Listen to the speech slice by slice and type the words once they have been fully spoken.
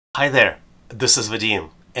Hi there, this is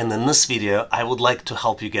Vadim, and in this video I would like to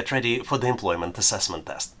help you get ready for the employment assessment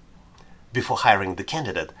test. Before hiring the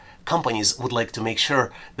candidate, companies would like to make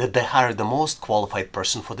sure that they hire the most qualified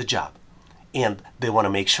person for the job, and they want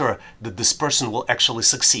to make sure that this person will actually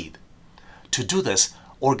succeed. To do this,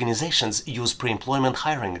 organizations use pre-employment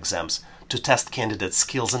hiring exams to test candidates'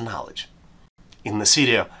 skills and knowledge. In this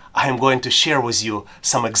video, I am going to share with you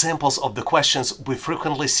some examples of the questions we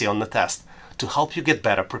frequently see on the test to help you get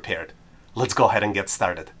better prepared. Let's go ahead and get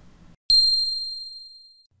started.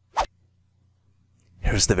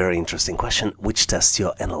 Here's the very interesting question which tests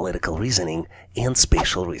your analytical reasoning and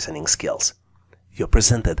spatial reasoning skills. You're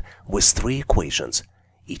presented with three equations.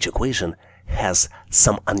 Each equation has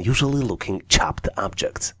some unusually looking chopped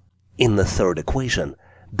objects. In the third equation,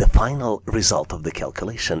 the final result of the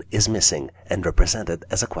calculation is missing and represented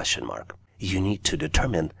as a question mark. You need to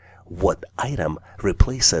determine what item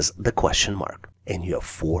replaces the question mark, and you have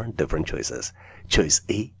four different choices. Choice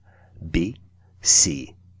A, B,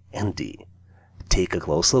 C, and D. Take a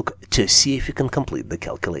close look to see if you can complete the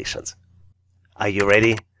calculations. Are you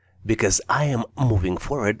ready? Because I am moving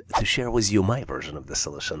forward to share with you my version of the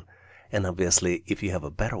solution. And obviously, if you have a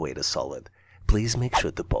better way to solve it, please make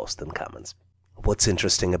sure to post in comments. What's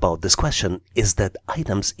interesting about this question is that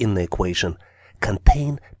items in the equation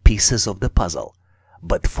contain pieces of the puzzle,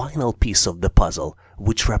 but final piece of the puzzle,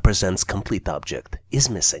 which represents complete object, is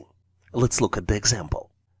missing. Let's look at the example.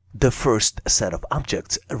 The first set of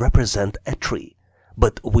objects represent a tree,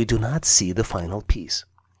 but we do not see the final piece.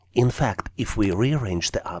 In fact, if we rearrange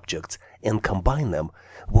the objects and combine them,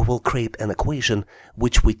 we will create an equation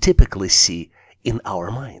which we typically see in our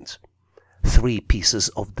minds. Three pieces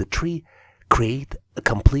of the tree create a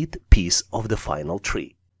complete piece of the final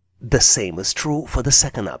tree. The same is true for the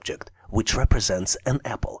second object, which represents an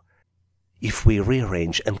apple. If we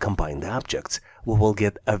rearrange and combine the objects, we will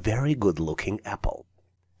get a very good-looking apple.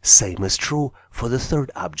 Same is true for the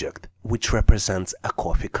third object, which represents a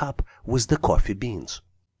coffee cup with the coffee beans.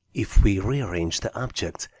 If we rearrange the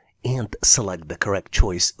objects and select the correct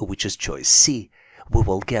choice, which is choice C, we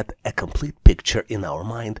will get a complete picture in our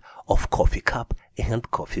mind of coffee cup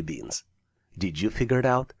and coffee beans. Did you figure it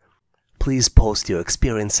out? Please post your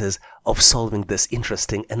experiences of solving this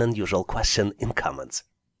interesting and unusual question in comments.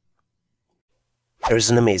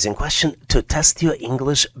 Here's an amazing question to test your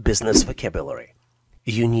English business vocabulary.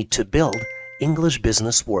 You need to build English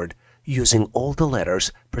business word using all the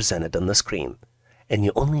letters presented on the screen, and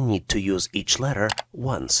you only need to use each letter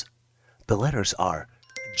once. The letters are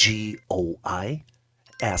G-O-I,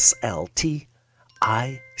 S-L-T,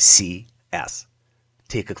 I-C-S.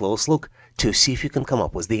 Take a close look to see if you can come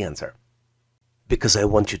up with the answer. Because I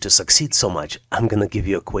want you to succeed so much, I'm going to give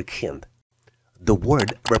you a quick hint. The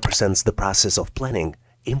word represents the process of planning,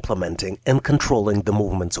 implementing, and controlling the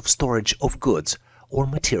movements of storage of goods or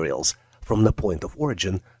materials from the point of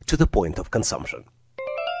origin to the point of consumption.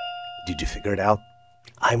 Did you figure it out?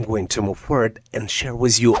 I'm going to move forward and share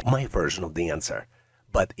with you my version of the answer.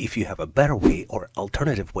 But if you have a better way or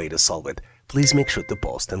alternative way to solve it, please make sure to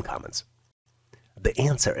post in comments. The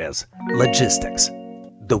answer is logistics.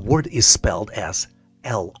 The word is spelled as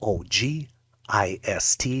L-O-G-I-S-T-I-C-S.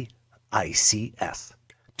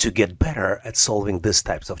 To get better at solving these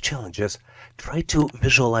types of challenges, try to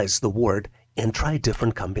visualize the word and try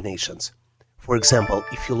different combinations. For example,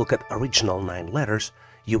 if you look at original 9 letters,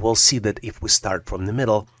 you will see that if we start from the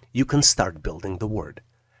middle, you can start building the word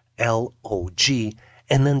L-O-G,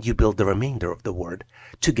 and then you build the remainder of the word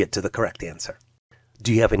to get to the correct answer.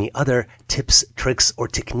 Do you have any other tips, tricks, or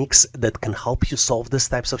techniques that can help you solve these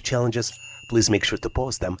types of challenges? Please make sure to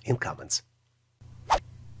post them in comments.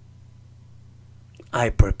 I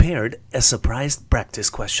prepared a surprise practice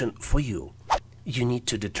question for you. You need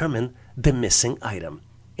to determine the missing item,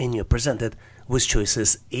 and you're presented with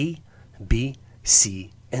choices A, B,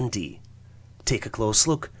 C, and D. Take a close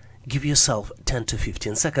look, give yourself 10 to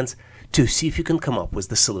 15 seconds to see if you can come up with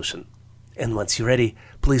the solution. And once you're ready,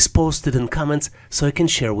 please post it in comments so I can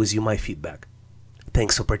share with you my feedback.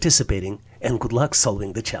 Thanks for participating and good luck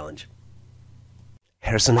solving the challenge.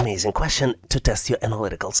 Here's an amazing question to test your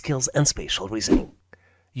analytical skills and spatial reasoning.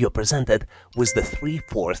 You're presented with the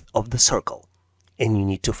 3/4 of the circle, and you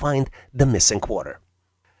need to find the missing quarter.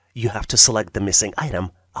 You have to select the missing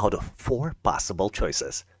item out of 4 possible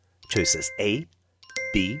choices. Choices A,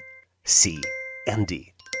 B, C, and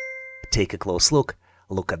D. Take a close look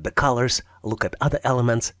at the colors, look at other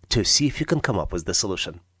elements to see if you can come up with the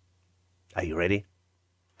solution. Are you ready?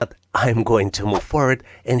 I'm going to move forward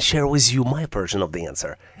and share with you my version of the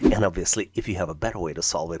answer. And obviously, if you have a better way to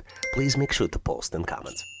solve it, please make sure to post in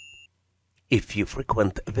comments. If you're a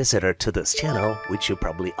frequent visitor to this channel, which you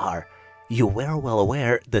probably are, you're very well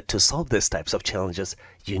aware that to solve these types of challenges,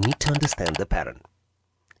 you need to understand the pattern.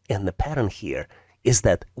 And the pattern here is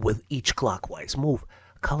that with each clockwise move,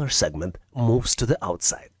 color segment moves to the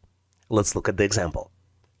outside. Let's look at the example.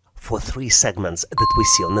 For 3 segments that we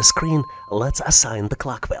see on the screen, let's assign the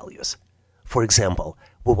clock values. For example,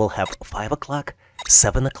 we will have 5 o'clock,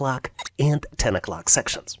 7 o'clock, and 10 o'clock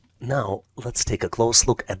sections. Now, let's take a close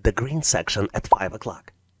look at the green section at 5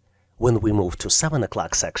 o'clock. When we move to 7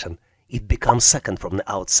 o'clock section, it becomes second from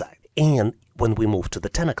the outside. And when we move to the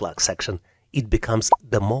 10 o'clock section, it becomes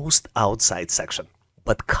the most outside section.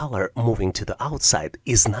 But color moving to the outside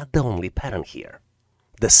is not the only pattern here.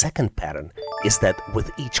 The second pattern is that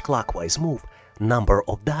with each clockwise move, number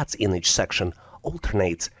of dots in each section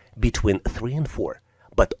alternates between 3 and 4,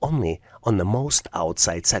 but only on the most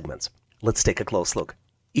outside segments. Let's take a close look.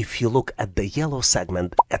 If you look at the yellow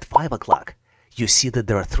segment at 5 o'clock, you see that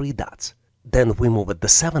there are 3 dots. Then we move at the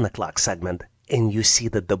 7 o'clock segment, and you see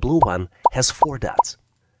that the blue one has 4 dots.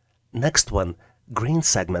 Next one, green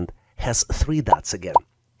segment, has 3 dots again,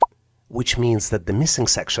 which means that the missing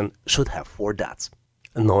section should have 4 dots.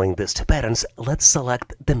 Knowing these 2 patterns, let's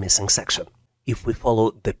select the missing section. If we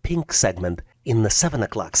follow the pink segment in the 7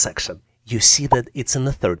 o'clock section, you see that it's in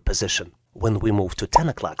the 3rd position. When we move to 10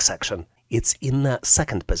 o'clock section, it's in the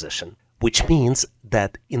 2nd position, which means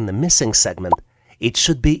that in the missing segment, it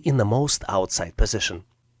should be in the most outside position.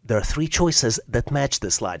 There are 3 choices that match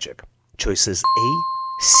this logic. Choices A,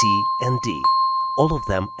 C, and D. All of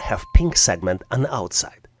them have pink segment on the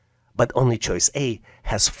outside, but only choice A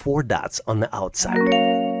has 4 dots on the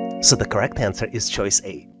outside. So the correct answer is choice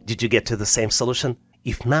A. Did you get to the same solution?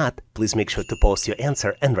 If not, please make sure to post your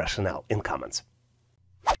answer and rationale in comments.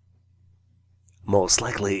 Most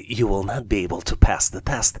likely, you will not be able to pass the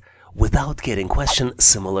test without getting a question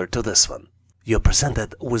similar to this one. You're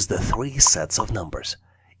presented with the 3 sets of numbers.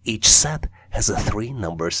 Each set has 3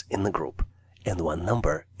 numbers in the group, and 1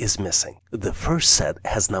 number is missing. The first set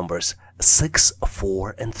has numbers 6,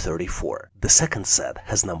 4, and 34. The second set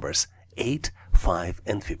has numbers 8, 5,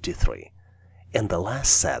 and 53. And the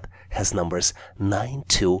last set has numbers 9,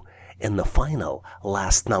 2, and the final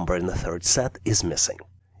last number in the third set is missing.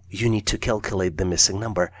 You need to calculate the missing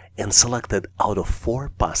number and select it out of 4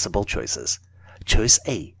 possible choices. Choice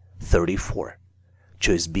A, 34.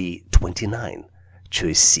 Choice B, 29.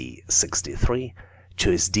 Choice C, 63.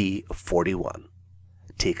 Choice D, 41.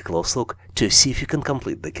 Take a close look to see if you can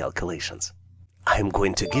complete the calculations. I'm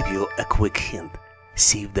going to give you a quick hint.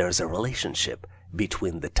 See if there's a relationship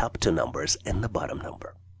between the top 2 numbers and the bottom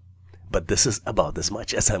number. But this is about as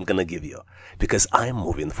much as I'm gonna give you, because I'm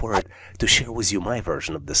moving forward to share with you my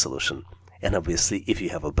version of the solution. And obviously, if you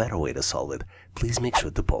have a better way to solve it, please make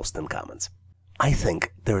sure to post in comments. I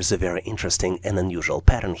think there is a very interesting and unusual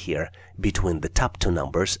pattern here between the top 2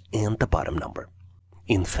 numbers and the bottom number.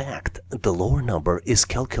 In fact, the lower number is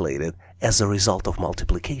calculated as a result of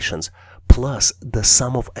multiplications plus the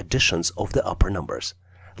sum of additions of the upper numbers.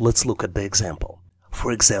 Let's look at the example.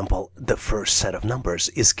 For example, the first set of numbers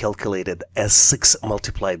is calculated as 6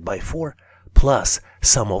 multiplied by 4 plus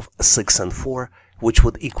sum of 6 and 4, which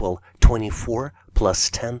would equal 24 plus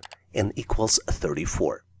 10 and equals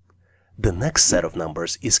 34. The next set of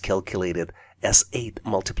numbers is calculated as 8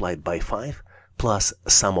 multiplied by 5 plus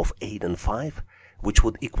sum of 8 and 5, which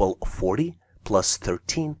would equal 40 plus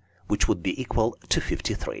 13, which would be equal to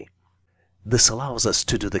 53. This allows us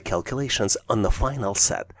to do the calculations on the final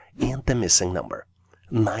set and the missing number.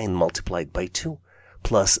 9 multiplied by 2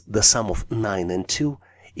 plus the sum of 9 and 2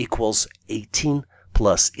 equals 18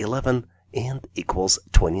 plus 11 and equals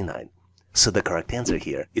 29. So the correct answer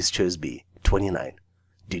here is choice B, 29.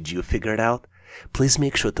 Did you figure it out? Please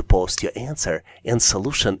make sure to post your answer and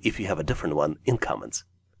solution if you have a different one in comments.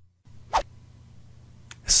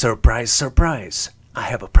 Surprise, surprise! I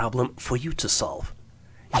have a problem for you to solve.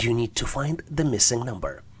 You need to find the missing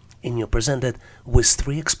number, and you're presented with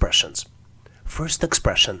 3 expressions. First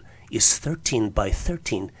expression is 13 by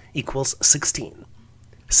 13 equals 16.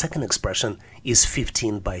 Second expression is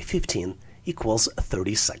 15 by 15 equals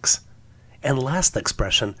 36. And last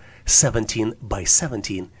expression, 17 by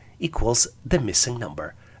 17 equals the missing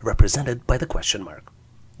number, represented by the question mark.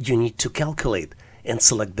 You need to calculate and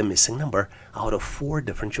select the missing number out of 4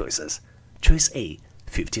 different choices. Choice A,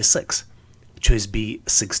 56. Choice B,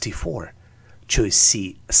 64. Choice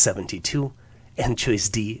C, 72. And choice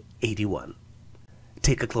D, 81.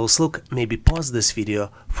 Take a close look, maybe pause this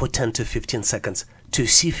video for 10 to 15 seconds to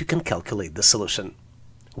see if you can calculate the solution.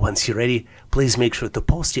 Once you're ready, please make sure to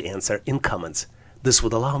post your answer in comments. This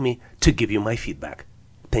would allow me to give you my feedback.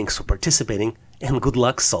 Thanks for participating, and good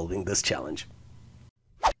luck solving this challenge.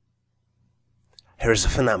 Here's a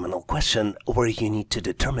phenomenal question where you need to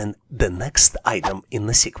determine the next item in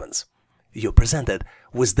the sequence. You're presented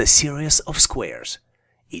with the series of squares.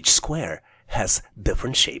 Each square has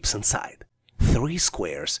different shapes inside. 3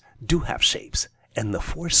 squares do have shapes, and the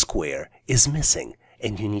 4th square is missing,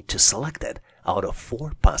 and you need to select it out of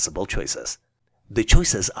 4 possible choices. The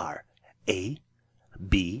choices are A,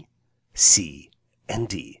 B, C, and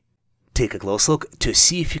D. Take a close look to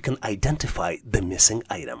see if you can identify the missing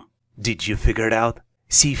item. Did you figure it out?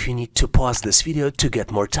 See if you need to pause this video to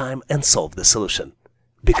get more time and solve the solution.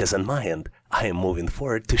 Because on my end, I am moving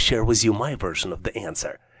forward to share with you my version of the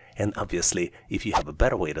answer. And obviously, if you have a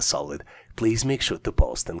better way to solve it, please make sure to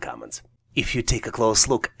post in comments. If you take a close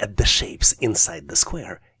look at the shapes inside the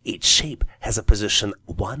square, each shape has a position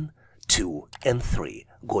 1, 2, and 3,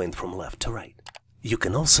 going from left to right. You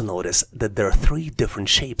can also notice that there are 3 different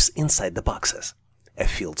shapes inside the boxes: a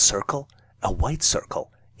filled circle, a white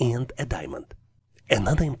circle, and a diamond.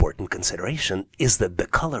 Another important consideration is that the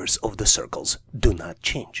colors of the circles do not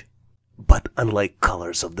change. But unlike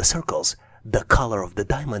colors of the circles, the color of the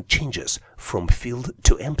diamond changes from filled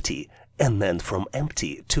to empty and then from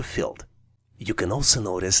empty to filled. You can also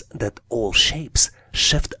notice that all shapes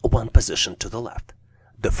shift 1 position to the left.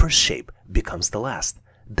 The first shape becomes the last,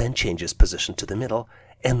 then changes position to the middle,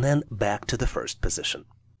 and then back to the first position.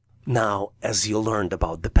 Now, as you learned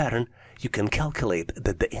about the pattern, you can calculate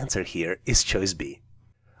that the answer here is choice B.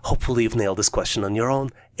 Hopefully you've nailed this question on your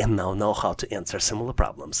own and now know how to answer similar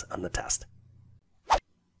problems on the test.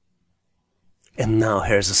 And now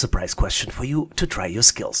here's a surprise question for you to try your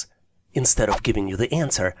skills. Instead of giving you the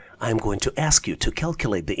answer, I'm going to ask you to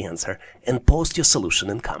calculate the answer and post your solution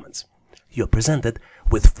in comments. You're presented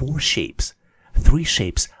with 4 shapes. 3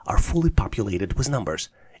 shapes are fully populated with numbers,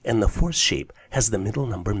 and the 4th shape has the middle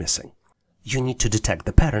number missing. You need to detect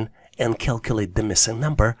the pattern and calculate the missing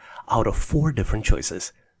number out of 4 different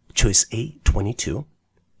choices. Choice A, 22,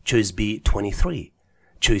 choice B, 23,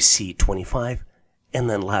 choice C, 25, and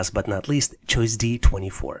then last but not least, choice D,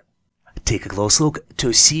 24. Take a close look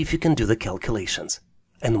to see if you can do the calculations.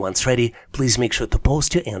 And once ready, please make sure to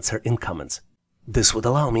post your answer in comments. This would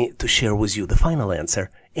allow me to share with you the final answer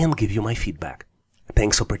and give you my feedback.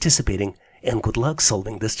 Thanks for participating and good luck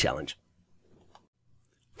solving this challenge.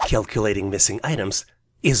 Calculating missing items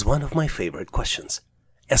is one of my favorite questions,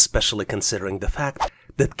 especially considering the fact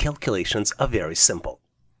that calculations are very simple.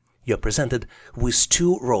 You're presented with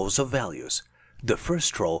 2 rows of values. The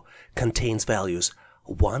first row contains values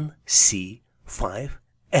 1, C, 5,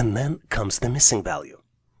 and then comes the missing value.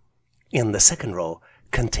 In the second row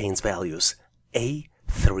contains values A,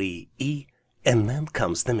 3, E, and then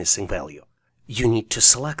comes the missing value. You need to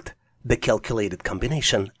select the calculated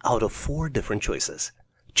combination out of 4 different choices.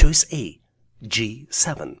 Choice A,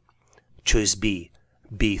 G7, choice B,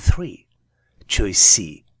 B3, choice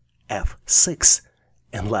C, F6,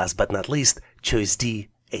 and last but not least, choice D,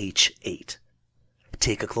 H8.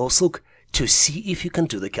 Take a close look to see if you can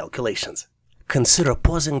do the calculations. Consider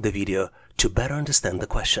pausing the video to better understand the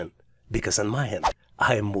question, because on my end,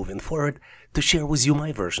 I am moving forward to share with you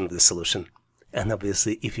my version of the solution. And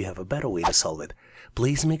obviously, if you have a better way to solve it,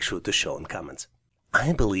 please make sure to show in comments.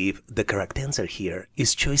 I believe the correct answer here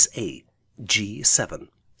is choice A, G7,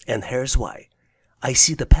 and here's why. I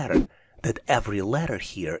see the pattern that every letter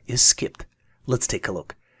here is skipped. Let's take a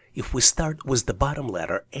look. If we start with the bottom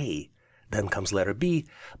letter A, then comes letter B,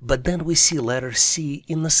 but then we see letter C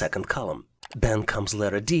in the second column. Then comes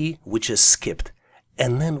letter D, which is skipped,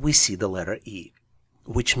 and then we see the letter E,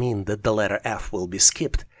 which means that the letter F will be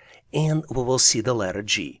skipped, and we will see the letter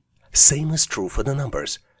G. Same is true for the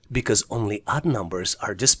numbers, because only odd numbers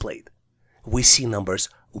are displayed. We see numbers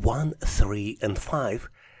 1, 3, and 5.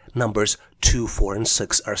 Numbers 2, 4, and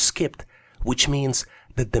 6 are skipped, which means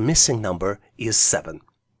that the missing number is 7.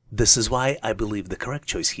 This is why I believe the correct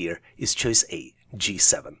choice here is choice A,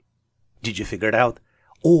 G7. Did you figure it out?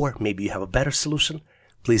 Or maybe you have a better solution?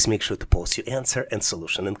 Please make sure to post your answer and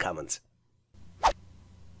solution in comments.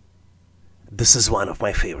 This is one of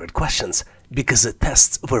my favorite questions because it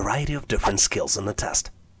tests a variety of different skills on the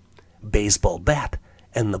test. Baseball bat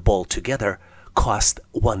and the ball together cost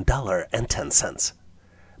 $1.10.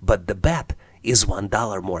 But the bat is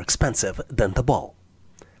 $1 more expensive than the ball.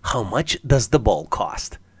 How much does the ball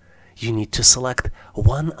cost? You need to select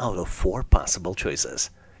 1 out of 4 possible choices.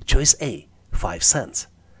 Choice A, 5 cents.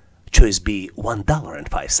 Choice B,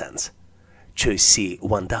 $1.05. Choice C,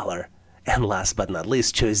 $1. And last but not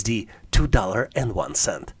least, choice D,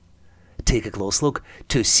 $2.01. Take a close look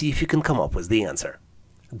to see if you can come up with the answer.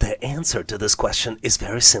 The answer to this question is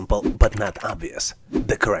very simple but not obvious.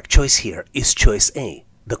 The correct choice here is choice A.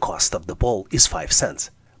 The cost of the ball is 5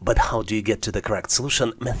 cents. But how do you get to the correct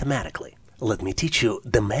solution mathematically? Let me teach you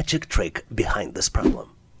the magic trick behind this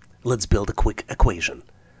problem. Let's build a quick equation.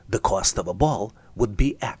 The cost of a ball would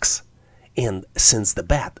be X. And since the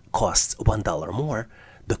bat costs $1 more,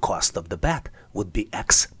 the cost of the bat would be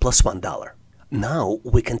X plus $1. Now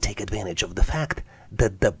we can take advantage of the fact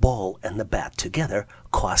that the ball and the bat together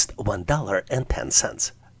cost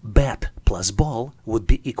 $1.10. Bat plus ball would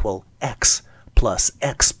be equal X plus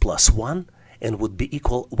 1 and would be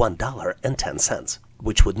equal $1.10,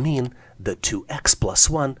 which would mean that 2x plus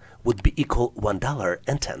 1 would be equal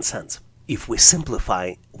 $1.10. If we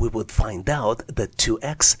simplify, we would find out that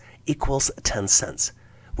 2x equals 10 cents,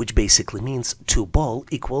 which basically means 2 ball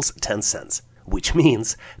equals 10 cents, which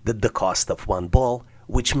means that the cost of 1 ball,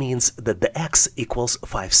 which means that the x equals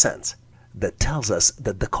 5 cents. That tells us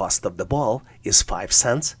that the cost of the ball is 5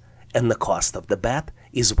 cents and the cost of the bat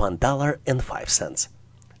is $1.05.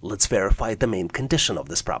 Let's verify the main condition of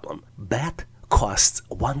this problem. Bat costs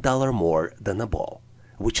 $1 more than a ball,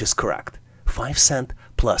 which is correct. 5 cents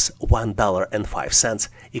plus $1.05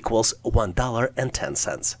 equals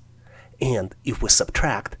 $1.10. And if we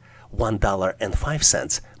subtract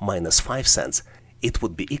 $1.05 minus 5 cents, it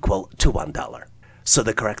would be equal to $1. So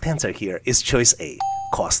the correct answer here is choice A.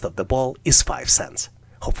 Cost of the ball is 5 cents.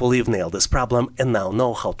 Hopefully you've nailed this problem and now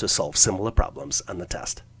know how to solve similar problems on the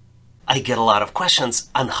test. I get a lot of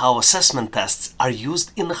questions on how assessment tests are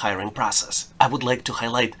used in the hiring process. I would like to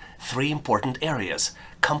highlight 3 important areas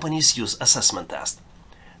companies use assessment tests.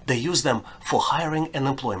 They use them for hiring and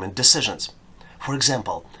employment decisions. For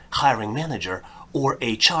example, hiring manager or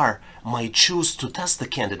HR might choose to test the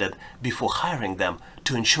candidate before hiring them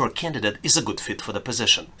to ensure candidate is a good fit for the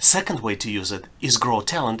position. Second way to use it is grow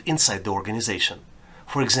talent inside the organization.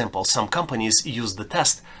 For example, some companies use the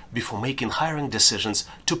test before making hiring decisions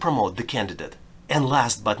to promote the candidate. And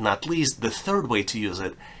last but not least, the third way to use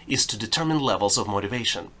it is to determine levels of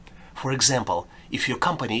motivation. For example, if your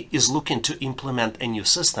company is looking to implement a new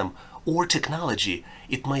system or technology,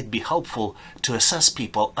 it might be helpful to assess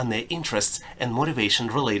people on their interests and motivation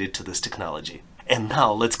related to this technology. And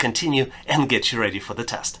now let's continue and get you ready for the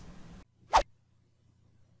test.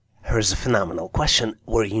 Here's a phenomenal question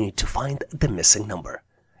where you need to find the missing number.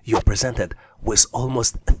 You're presented with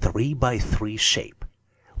almost 3 by 3 shape,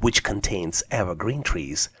 which contains evergreen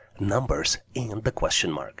trees, numbers, and the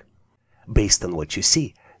question mark. Based on what you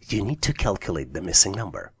see, you need to calculate the missing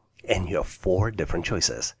number, and you have 4 different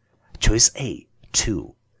choices. Choice A,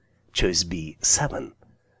 2, choice B, 7,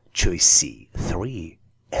 choice C, 3,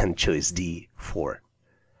 and choice D, 4.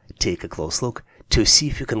 Take a close look to see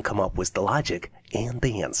if you can come up with the logic and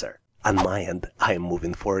the answer. On my end, I am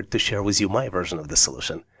moving forward to share with you my version of the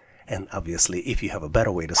solution. And obviously, if you have a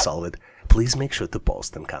better way to solve it, please make sure to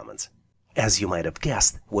post in comments. As you might have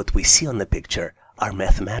guessed, what we see on the picture are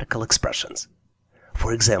mathematical expressions.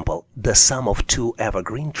 For example, the sum of 2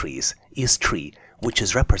 evergreen trees is tree, which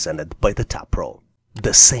is represented by the top row.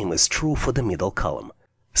 The same is true for the middle column.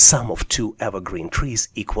 Sum of 2 evergreen trees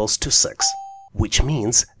equals to 6, which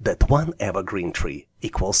means that 1 evergreen tree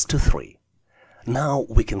equals to 3. Now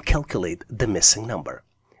we can calculate the missing number,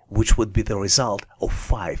 which would be the result of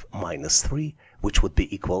 5 minus 3, which would be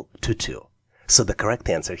equal to 2. So the correct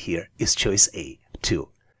answer here is choice A, 2.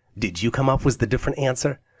 Did you come up with the different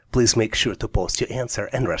answer? Please make sure to post your answer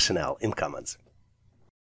and rationale in comments.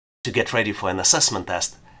 To get ready for an assessment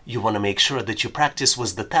test, you want to make sure that you practice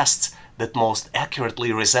with the tests that most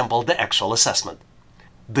accurately resemble the actual assessment.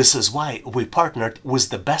 This is why we partnered with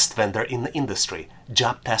the best vendor in the industry,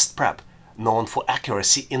 Job Test Prep, known for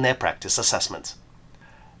accuracy in their practice assessments.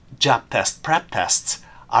 Job Test Prep tests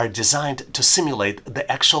are designed to simulate the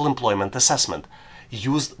actual employment assessment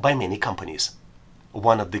used by many companies.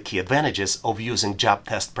 One of the key advantages of using Job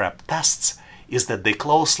Test Prep tests is that they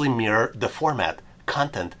closely mirror the format,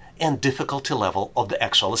 content, and difficulty level of the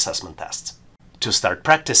actual assessment tests. To start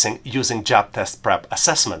practicing using Job Test Prep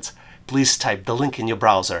assessments, please type the link in your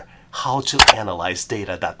browser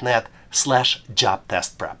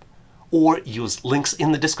howtoanalyzedata.net/jobtestprep or use links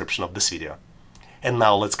in the description of this video. And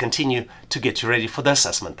now let's continue to get you ready for the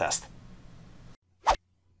assessment test.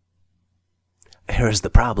 Here's the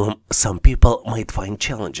problem some people might find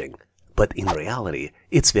challenging, but in reality,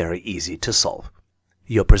 it's very easy to solve.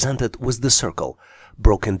 You're presented with the circle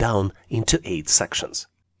broken down into 8 sections.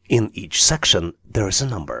 In each section, there is a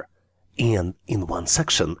number, and in one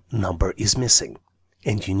section, number is missing,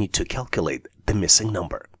 and you need to calculate the missing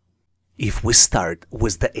number. If we start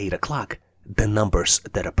with the 8 o'clock, the numbers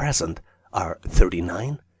that are present are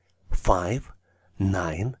 39, 5,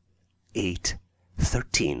 9, 8,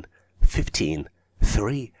 13, 15,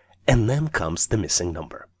 3, and then comes the missing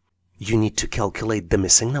number. You need to calculate the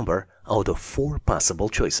missing number out of 4 possible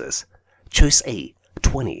choices. Choice A,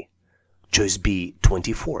 20. Choice B,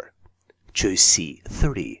 24. Choice C,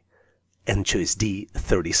 30. And choice D,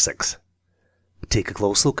 36. Take a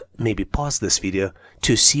close look, maybe pause this video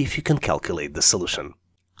to see if you can calculate the solution.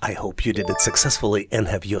 I hope you did it successfully and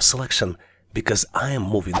have your selection, because I am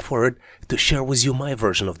moving forward to share with you my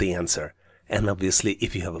version of the answer. And obviously,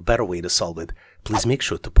 if you have a better way to solve it, please make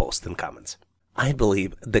sure to post in comments. I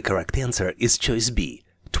believe the correct answer is choice B,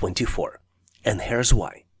 24. And here's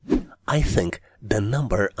why. I think the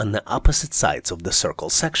number on the opposite sides of the circle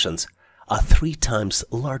sections are 3 times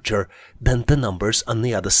larger than the numbers on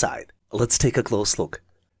the other side. Let's take a close look.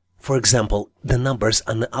 For example, the numbers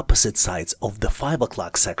on the opposite sides of the 5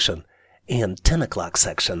 o'clock section and 10 o'clock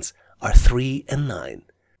sections are 3 and 9.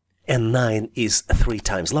 And 9 is 3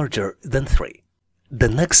 times larger than 3. The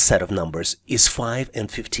next set of numbers is 5 and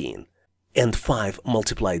 15. And 5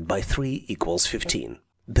 multiplied by 3 equals 15.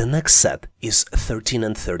 The next set is 13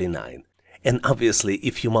 and 39. And obviously,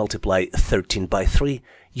 if you multiply 13 by 3,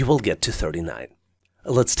 you will get to 39.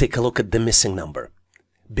 Let's take a look at the missing number.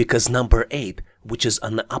 Because number 8, which is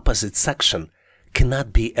on the opposite section,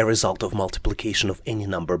 cannot be a result of multiplication of any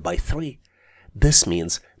number by 3, this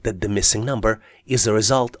means that the missing number is a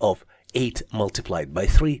result of 8 multiplied by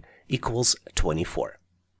 3 equals 24.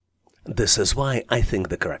 This is why I think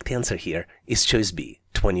the correct answer here is choice B,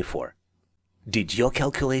 24. Did your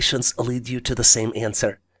calculations lead you to the same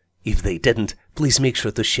answer? If they didn't, please make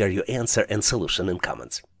sure to share your answer and solution in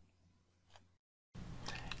comments.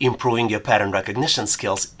 Improving your pattern recognition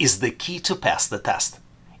skills is the key to pass the test.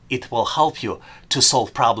 It will help you to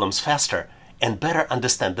solve problems faster and better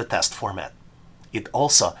understand the test format. It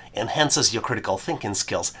also enhances your critical thinking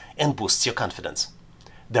skills and boosts your confidence.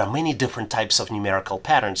 There are many different types of numerical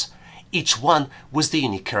patterns, each one with the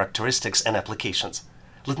unique characteristics and applications.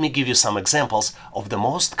 Let me give you some examples of the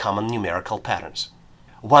most common numerical patterns.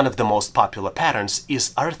 One of the most popular patterns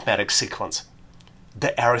is arithmetic sequence.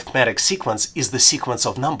 The arithmetic sequence is the sequence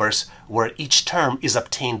of numbers where each term is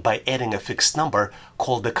obtained by adding a fixed number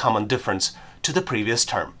called the common difference to the previous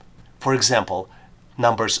term. For example,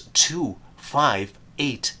 numbers 2, 5,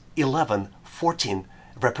 8, 11, 14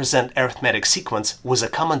 represent arithmetic sequence with a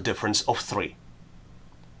common difference of 3.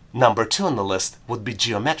 Number 2 on the list would be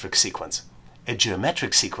geometric sequence. A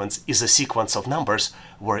geometric sequence is a sequence of numbers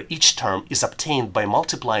where each term is obtained by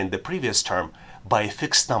multiplying the previous term by a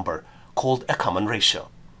fixed number called a common ratio.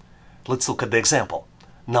 Let's look at the example.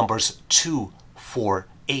 Numbers 2, 4,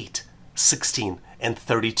 8, 16, and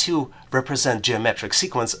 32 represent geometric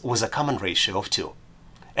sequence with a common ratio of 2.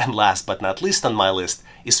 And last but not least on my list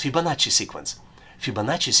is Fibonacci sequence.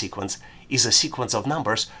 Fibonacci sequence is a sequence of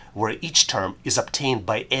numbers where each term is obtained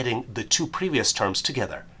by adding the 2 previous terms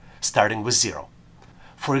together, starting with 0.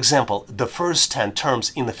 For example, the first 10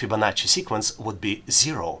 terms in the Fibonacci sequence would be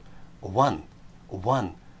 0, 1,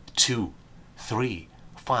 1, 2, 3,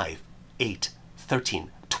 5, 8,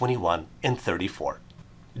 13, 21, and 34.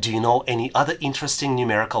 Do you know any other interesting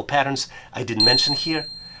numerical patterns I didn't mention here?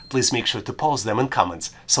 Please make sure to post them in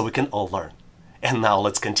comments so we can all learn. And now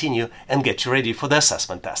let's continue and get you ready for the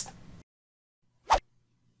assessment test.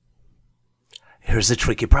 Here's a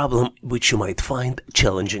tricky problem which you might find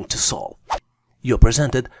challenging to solve. You're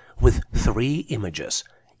presented with 3 images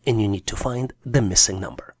and you need to find the missing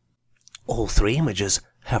number. All 3 images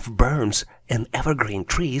have berms and evergreen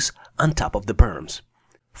trees on top of the berms.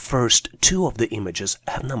 First 2 of the images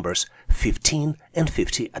have numbers 15 and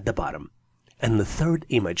 50 at the bottom, and the third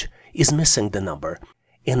image is missing the number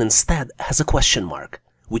and instead has a question mark,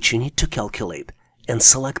 which you need to calculate and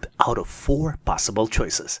select out of 4 possible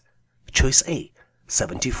choices. Choice A,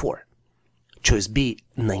 74. Choice B,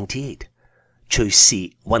 98. Choice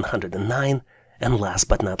C, 109. And last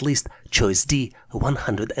but not least, choice D,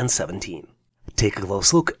 117. Take a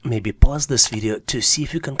close look, maybe pause this video to see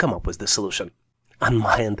if you can come up with the solution. On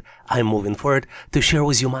my end, I'm moving forward to share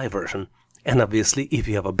with you my version. And obviously, if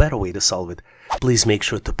you have a better way to solve it, please make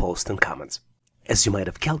sure to post in comments. As you might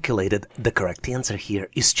have calculated, the correct answer here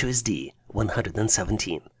is choice D,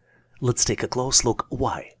 117. Let's take a close look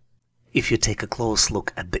why. If you take a close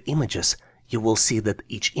look at the images, you will see that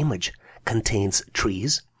each image contains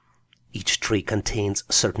trees, each tree contains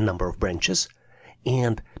a certain number of branches,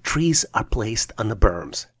 and trees are placed on the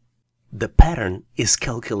berms. The pattern is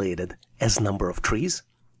calculated as number of trees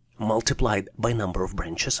multiplied by number of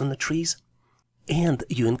branches on the trees, and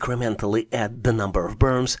you incrementally add the number of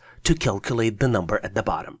berms to calculate the number at the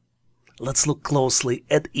bottom. Let's look closely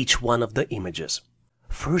at each one of the images.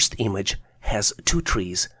 First image has 2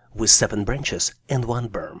 trees with 7 branches and 1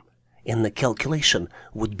 berm, and the calculation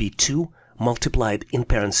would be 2 multiplied in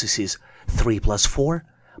parentheses 3 plus 4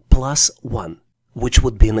 plus 1, which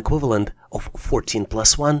would be an equivalent of 14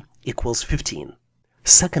 plus 1 equals 15.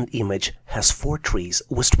 Second image has 4 trees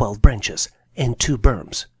with 12 branches and 2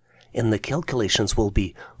 berms, and the calculations will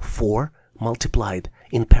be 4 multiplied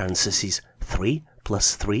in parentheses 3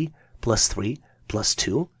 plus 3 plus 3 plus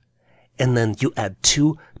 2, and then you add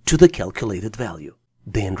 2 to the calculated value.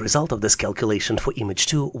 The end result of this calculation for image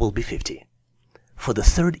 2 will be 50. For the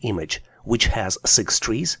third image, which has 6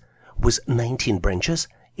 trees with 19 branches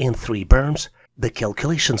and 3 berms, the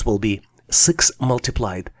calculations will be 6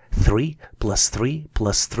 multiplied 3 plus 3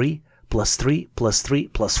 plus 3 plus 3 plus 3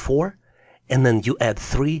 plus 4, and then you add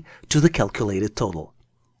 3 to the calculated total.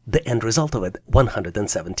 The end result of it,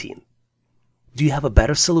 117. Do you have a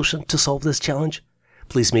better solution to solve this challenge?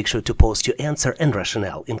 Please make sure to post your answer and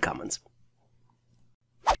rationale in comments.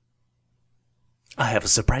 I have a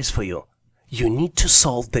surprise for you. You need to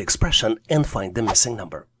solve the expression and find the missing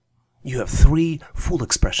number. You have 3 full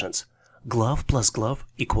expressions. Glove plus glove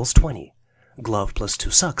equals 20. Glove plus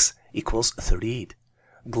 2 socks equals 38.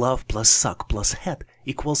 Glove plus sock plus hat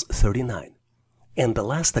equals 39. And the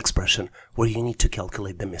last expression where you need to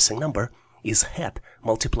calculate the missing number is hat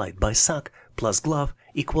multiplied by sock plus glove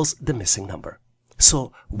equals the missing number.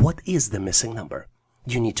 So what is the missing number?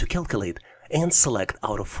 You need to calculate and select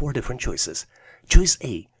out of 4 different choices. Choice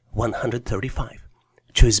A, 135.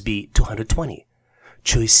 Choice B, 220.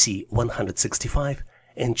 Choice C, 165.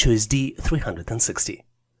 And choice D, 360.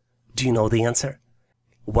 Do you know the answer?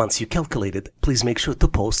 Once you calculate it, please make sure to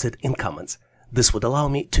post it in comments. This would allow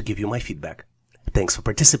me to give you my feedback. Thanks for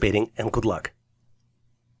participating and good luck.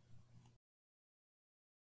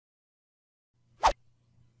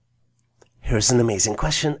 Here's an amazing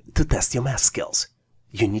question to test your math skills.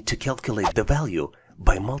 You need to calculate the value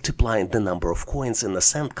by multiplying the number of coins in the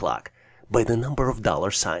cent clock by the number of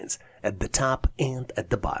dollar signs at the top and at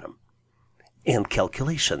the bottom. And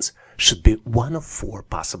calculations should be one of 4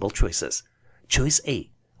 possible choices. Choice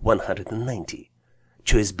A, 190.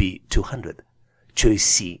 Choice B, 200. Choice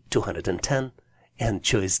C, 210. And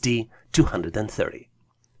choice D, 230.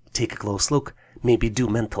 Take a close look, maybe do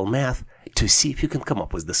mental math to see if you can come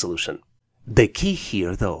up with the solution. The key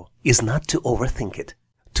here, though, is not to overthink it.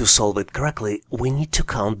 To solve it correctly, we need to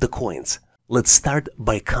count the coins. Let's start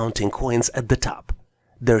by counting coins at the top.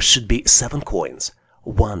 There should be 7 coins.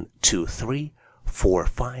 1, 2, 3, 4,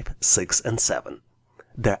 5, 6, and 7.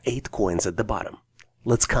 There are 8 coins at the bottom.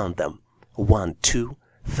 Let's count them. 1, 2,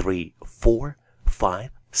 3, 4, 5,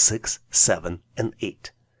 6, 7, and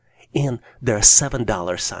 8. And there are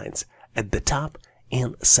 $7 signs at the top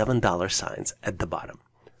and $7 signs at the bottom.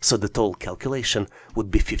 So the total calculation would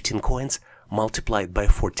be 15 coins multiplied by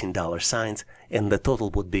 $14 signs, and the total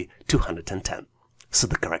would be 210. So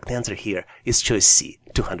the correct answer here is choice C,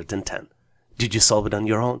 210. Did you solve it on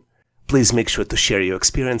your own? Please make sure to share your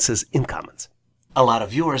experiences in comments. A lot of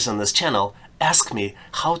viewers on this channel ask me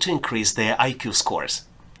how to increase their IQ scores.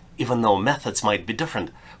 Even though methods might be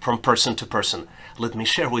different from person to person, let me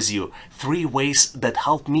share with you 3 ways that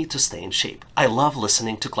help me to stay in shape. I love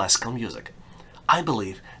listening to classical music. I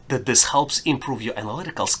believe that this helps improve your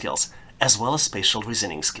analytical skills as well as spatial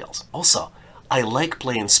reasoning skills. Also, I like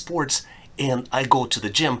playing sports and I go to the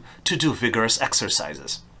gym to do vigorous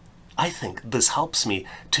exercises. I think this helps me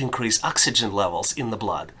to increase oxygen levels in the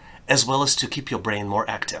blood as well as to keep your brain more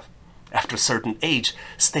active. After a certain age,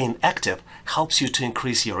 staying active helps you to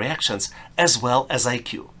increase your reactions as well as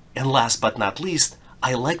IQ. And last but not least,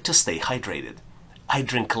 I like to stay hydrated. I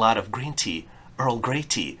drink a lot of green tea, Earl Grey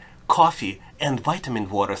tea, coffee, and vitamin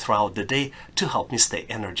water throughout the day to help me stay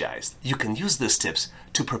energized. You can use these tips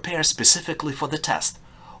to prepare specifically for the test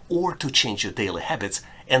or to change your daily habits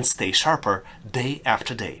and stay sharper day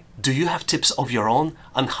after day. Do you have tips of your own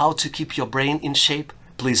on how to keep your brain in shape?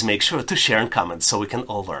 Please make sure to share in comments so we can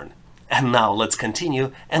all learn. And now let's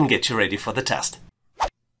continue and get you ready for the test.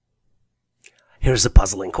 Here's a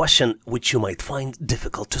puzzling question which you might find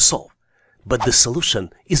difficult to solve, but the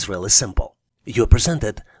solution is really simple. You're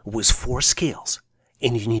presented with 4 scales,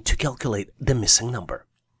 and you need to calculate the missing number.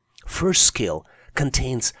 First scale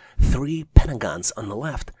contains 3 pentagons on the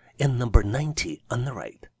left and number 90 on the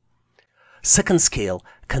right. Second scale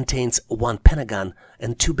contains 1 pentagon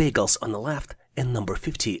and 2 bagels on the left and number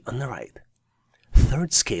 50 on the right.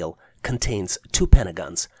 Third scale contains 2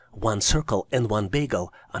 pentagons, 1 circle and 1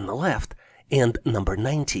 bagel on the left and number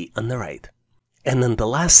 90 on the right. And then the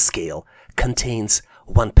last scale contains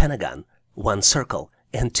 1 pentagon, 1 circle,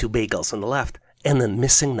 and 2 bagels on the left, and a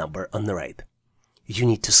missing number on the right. You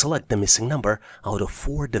need to select the missing number out of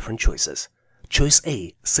 4 different choices. Choice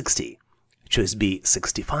A, 60. Choice B,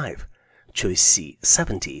 65. Choice C,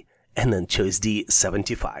 70. And then choice D,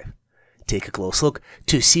 75. Take a close look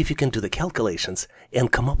to see if you can do the calculations and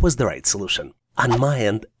come up with the right solution. On my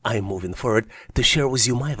end, I'm moving forward to share with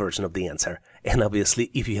you my version of the answer, and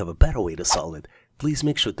obviously if you have a better way to solve it, please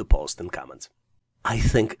make sure to post in comments. I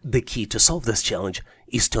think the key to solve this challenge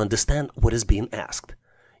is to understand what is being asked.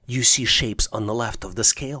 You see shapes on the left of the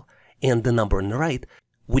scale and the number on the right,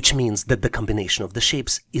 which means that the combination of the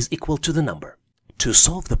shapes is equal to the number. To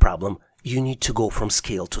solve the problem, you need to go from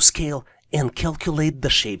scale to scale and calculate the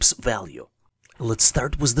shape's value. Let's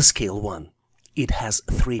start with the scale 1. It has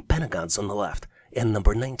 3 pentagons on the left and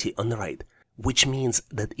number 90 on the right, which means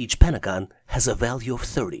that each pentagon has a value of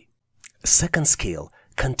 30. Second scale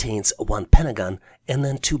contains 1 pentagon and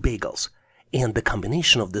then 2 bagels, and the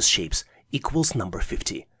combination of these shapes equals number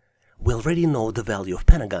 50. We already know the value of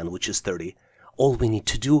pentagon, which is 30. All we need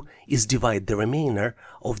to do is divide the remainder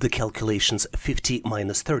of the calculations 50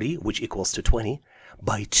 minus 30, which equals to 20,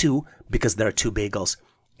 by 2, because there are 2 bagels,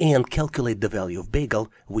 and calculate the value of bagel,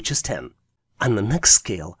 which is 10. On the next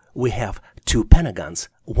scale, we have 2 pentagons,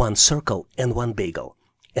 1 circle, and 1 bagel,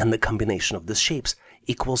 and the combination of these shapes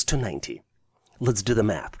equals to 90. Let's do the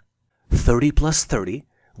math. 30 plus 30,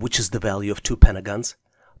 which is the value of 2 pentagons,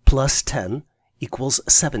 plus 10 equals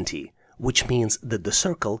 70, which means that the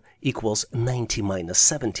circle equals 90 minus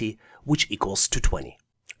 70, which equals to 20.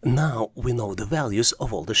 Now we know the values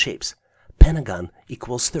of all the shapes. Pentagon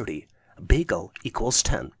equals 30, bagel equals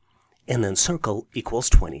 10, and then circle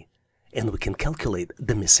equals 20, and we can calculate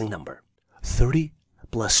the missing number. 30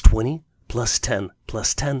 plus 20 plus 10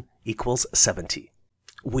 plus 10 equals 70,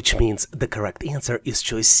 which means the correct answer is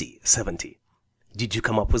choice C, 70. Did you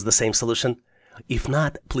come up with the same solution? If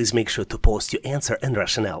not, please make sure to post your answer and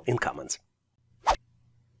rationale in comments.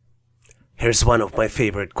 Here's one of my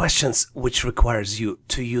favorite questions, which requires you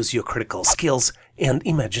to use your critical skills and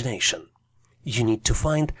imagination. You need to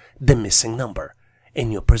find the missing number,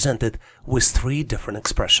 and you're presented with 3 different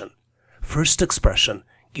expressions. First expression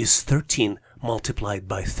is 13 multiplied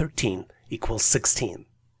by 13 equals 16.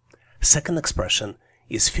 Second expression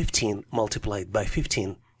is 15 multiplied by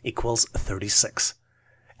 15 equals 36.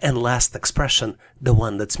 And last expression, the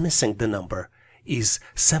one that's missing the number, is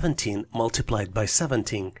 17 multiplied by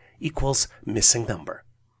 17 equals missing number.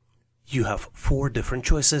 You have 4 different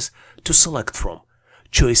choices to select from.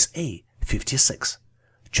 Choice A, 56.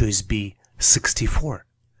 Choice B, 64.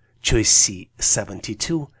 Choice C,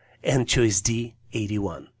 72. And choice D,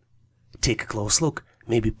 81. Take a close look,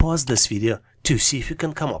 maybe pause this video to see if you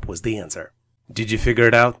can come up with the answer. Did you figure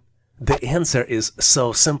it out? The answer is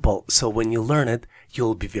so simple, so when you learn it,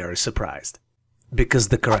 you'll be very surprised. Because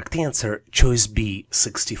the correct answer, choice B,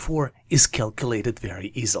 64, is calculated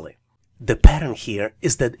very easily. The pattern here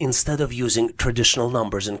is that instead of using traditional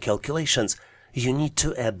numbers in calculations, you need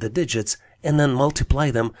to add the digits and then multiply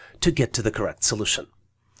them to get to the correct solution.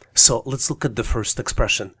 So let's look at the first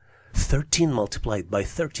expression. 13 multiplied by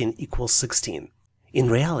 13 equals 16. In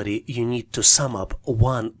reality, you need to sum up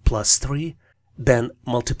 1 plus 3, then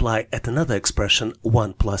multiply at another expression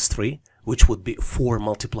 1 plus 3, which would be 4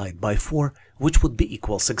 multiplied by 4, which would be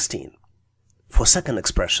equal 16. For second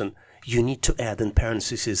expression, you need to add in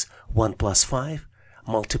parentheses 1 plus 5,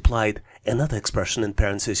 multiplied another expression in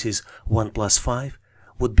parentheses 1 plus 5,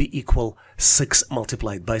 would be equal 6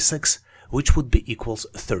 multiplied by 6, which would be equals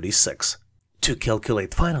 36. To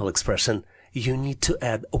calculate final expression, you need to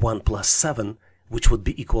add 1 plus 7, which would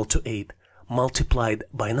be equal to 8, multiplied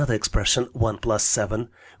by another expression 1 plus 7,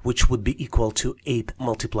 which would be equal to 8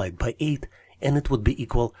 multiplied by 8, and it would be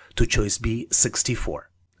equal to choice B, 64.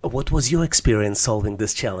 What was your experience solving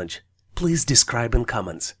this challenge? Please describe in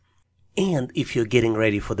comments. And if you're getting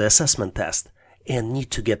ready for the assessment test and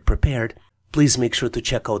need to get prepared, please make sure to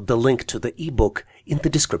check out the link to the ebook in the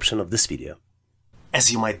description of this video.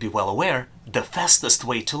 As you might be well aware, the fastest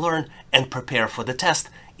way to learn and prepare for the test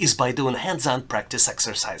is by doing hands-on practice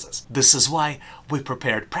exercises. This is why we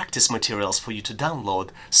prepared practice materials for you to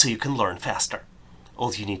download so you can learn faster.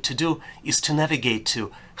 All you need to do is to navigate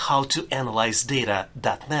to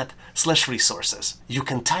howtoanalyzedata.net/resources. You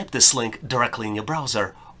can type this link directly in your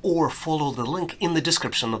browser or follow the link in the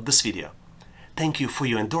description of this video. Thank you for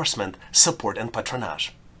your endorsement, support, and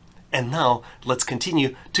patronage. And now, let's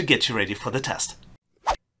continue to get you ready for the test.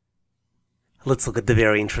 Let's look at the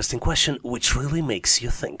very interesting question, which really makes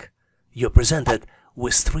you think. You're presented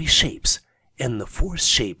with 3 shapes, and the 4th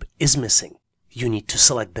shape is missing. You need to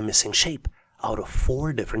select the missing shape out of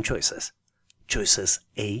 4 different choices. Choices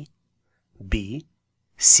A, B,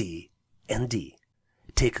 C, and D.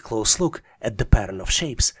 Take a close look at the pattern of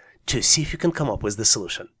shapes to see if you can come up with the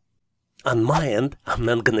solution. On my end, I'm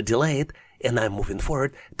not gonna delay it, and I'm moving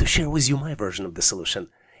forward to share with you my version of the solution.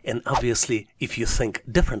 And obviously, if you think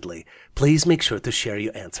differently, please make sure to share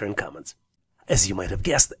your answer in comments. As you might have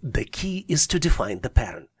guessed, the key is to define the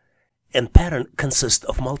pattern. And pattern consists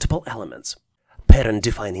of multiple elements. Pattern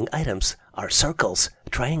defining items are circles,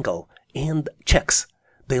 triangle, and checks.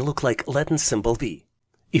 They look like Latin symbol V.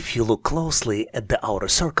 If you look closely at the outer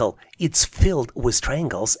circle, it's filled with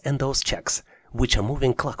triangles and those checks, which are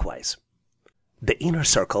moving clockwise. The inner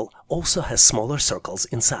circle also has smaller circles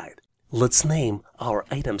inside. Let's name our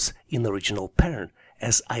items in the original pattern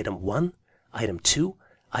as item 1, item 2,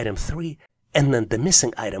 item 3, and then the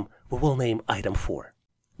missing item we will name item 4.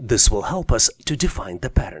 This will help us to define the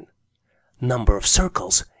pattern. Number of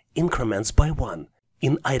circles increments by 1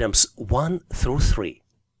 in items 1 through 3.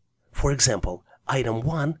 For example, item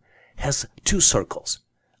 1 has 2 circles,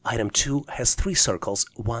 item 2 has 3 circles,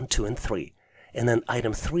 1, 2, and 3, and then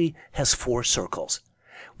item 3 has 4 circles,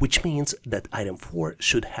 which means that item 4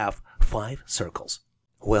 should have 5 circles.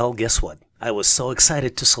 Well, guess what? I was so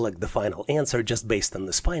excited to select the final answer just based on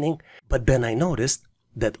this finding, but then I noticed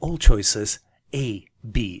that all choices A,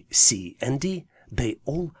 B, C, and D, they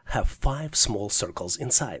all have 5 small circles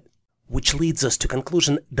inside, which leads us to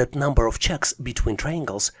conclusion that number of checks between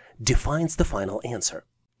triangles defines the final answer.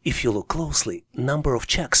 If you look closely, number of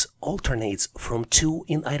checks alternates from 2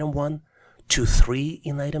 in item 1 to 3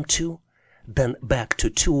 in item 2, then back to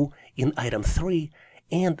 2 in item 3,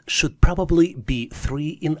 and should probably be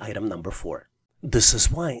 3 in item number 4. This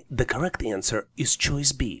is why the correct answer is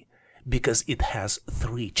choice B, because it has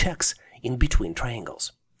 3 checks in between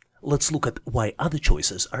triangles. Let's look at why other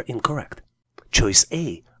choices are incorrect. Choice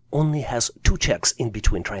A only has 2 checks in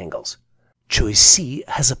between triangles. Choice C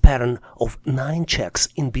has a pattern of 9 checks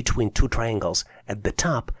in between 2 triangles at the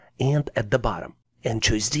top and at the bottom. And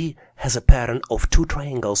choice D has a pattern of 2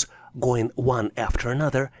 triangles going one after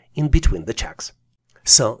another in between the checks.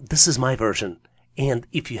 So this is my version, and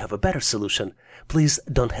if you have a better solution, please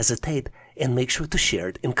don't hesitate and make sure to share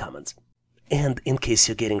it in comments. And in case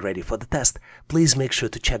you're getting ready for the test, please make sure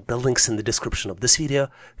to check the links in the description of this video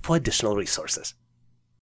for additional resources.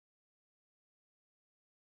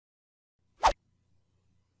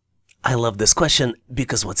 I love this question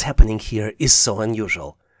because what's happening here is so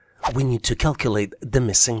unusual. We need to calculate the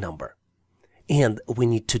missing number. And we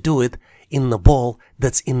need to do it in the ball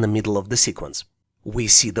that's in the middle of the sequence. We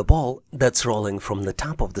see the ball that's rolling from the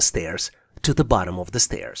top of the stairs to the bottom of the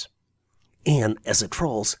stairs. And as it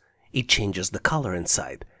rolls, it changes the color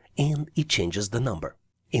inside and it changes the number.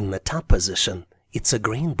 In the top position, it's a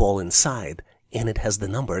green ball inside and it has the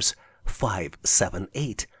numbers 5, 7,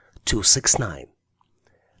 8, 2, 6, 9.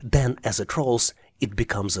 Then as it rolls, it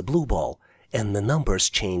becomes a blue ball and the numbers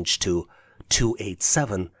change to 2, 8,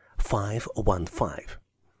 7, 5, 1, 5.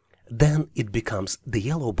 Then it becomes the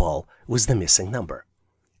yellow ball with the missing number.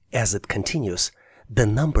 As it continues, the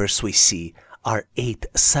numbers we see are 8,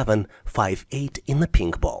 7, 5, 8 in the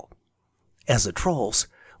pink ball. As it rolls,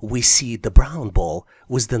 we see the brown ball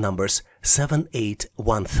with the numbers 7, 8,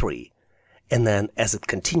 1, 3. And then as it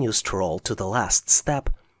continues to roll to the last step,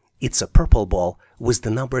 it's a purple ball with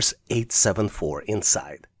the numbers 8, 7, 4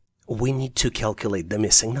 inside. We need to calculate the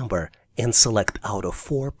missing number and select out of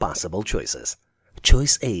 4 possible choices.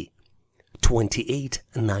 Choice A, 28,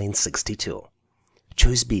 962.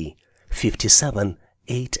 Choice B, 57,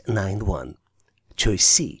 891. Choice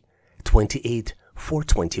C, 28,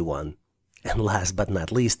 421. And last but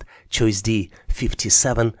not least, choice D,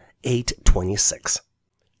 57, 826.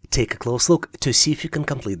 Take a close look to see if you can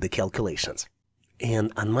complete the calculations.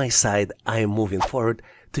 And on my side, I am moving forward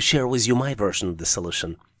to share with you my version of the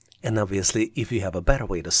solution. And obviously, if you have a better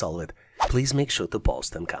way to solve it, please make sure to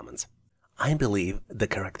post in comments. I believe the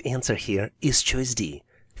correct answer here is choice D,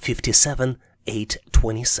 57,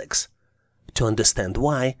 826. To understand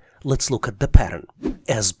why, let's look at the pattern.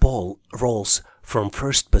 As ball rolls from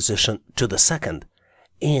first position to the second,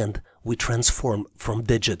 and we transform from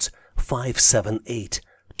digits 5, 7, 8,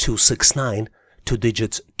 2, 6, 9 to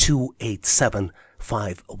digits 2, 8, 7,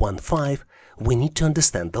 5, 1, 5, we need to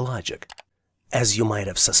understand the logic. As you might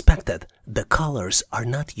have suspected, the colors are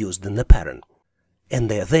not used in the pattern, and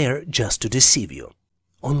they're there just to deceive you.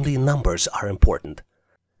 Only numbers are important.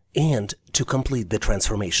 And to complete the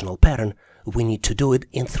transformational pattern, we need to do it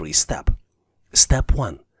in 3 steps. Step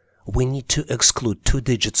 1. We need to exclude 2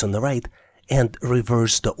 digits on the right and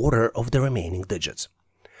reverse the order of the remaining digits.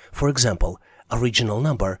 For example, original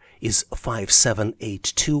number is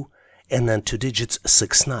 5782 and then 2 digits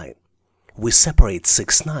 69. We separate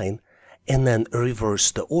 69 and then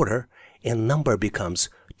reverse the order and number becomes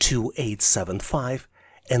 2875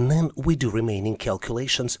 and then we do remaining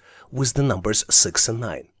calculations with the numbers 6 and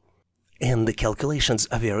 9. And the calculations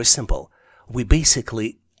are very simple. We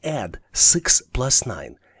basically add 6 plus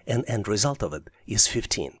 9, and end result of it is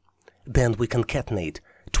 15. Then we concatenate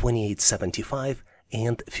 2875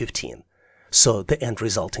 and 15. So the end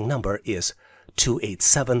resulting number is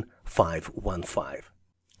 287515.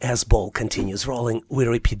 As ball continues rolling, we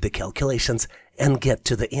repeat the calculations and get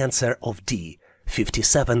to the answer of D,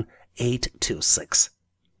 57826.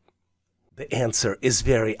 The answer is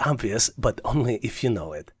very obvious, but only if you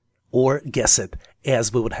know it, or guess it,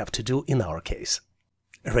 as we would have to do in our case.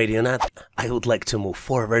 Ready or not, I would like to move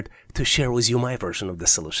forward to share with you my version of the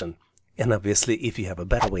solution. And obviously, if you have a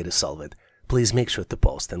better way to solve it, please make sure to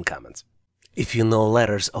post in comments. If you know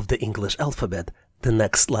letters of the English alphabet, the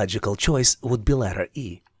next logical choice would be letter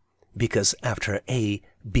E, because after A,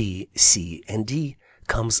 B, C, and D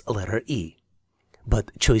comes letter E.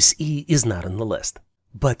 But choice E is not on the list.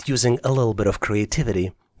 But using a little bit of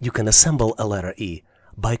creativity, you can assemble a letter E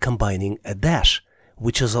by combining a dash,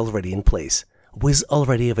 which is already in place, with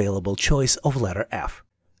already available choice of letter F.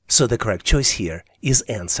 So the correct choice here is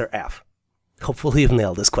answer F. Hopefully you've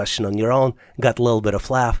nailed this question on your own, got a little bit of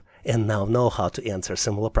laugh, and now know how to answer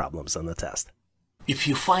similar problems on the test. If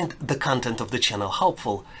you find the content of the channel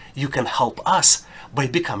helpful, you can help us by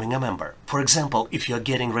becoming a member. For example, if you're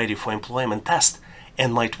getting ready for employment test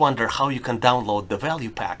and might wonder how you can download the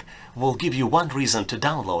value pack, we'll give you one reason to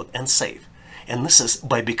download and save. And this is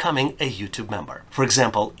by becoming a YouTube member. For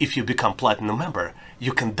example, if you become Platinum member,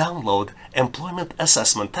 you can download Employment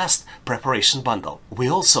Assessment Test Preparation Bundle. We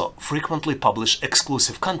also frequently publish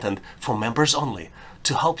exclusive content for members only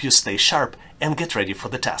to help you stay sharp and get ready for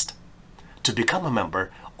the test. To become a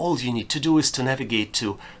member, all you need to do is to navigate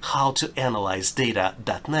to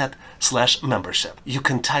howtoanalyzedata.net/membership. You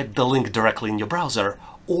can type the link directly in your browser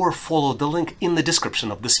or follow the link in the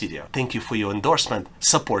description of this video. Thank you for your endorsement,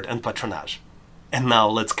 support, and patronage. And now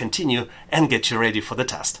let's continue and get you ready for the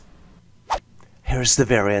test. Here's the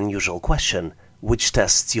very unusual question, which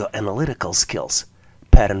tests your analytical skills,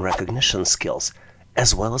 pattern recognition skills,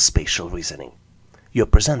 as well as spatial reasoning. You're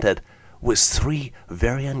presented with 3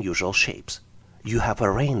 very unusual shapes. You have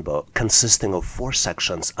a rainbow consisting of 4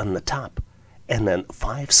 sections on the top and then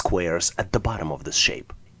 5 squares at the bottom of this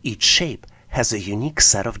shape. Each shape has a unique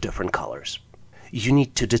set of different colors. You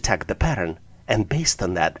need to detect the pattern and based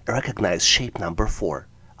on that recognize shape number 4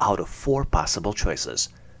 out of 4 possible choices.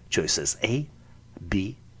 Choices A,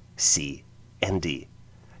 B, C, and D.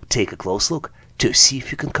 Take a close look to see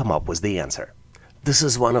if you can come up with the answer. This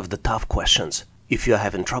is one of the tough questions. If you're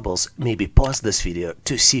having troubles, maybe pause this video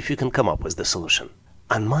to see if you can come up with the solution.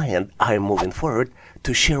 On my end, I am moving forward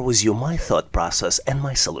to share with you my thought process and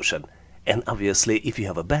my solution. And obviously, if you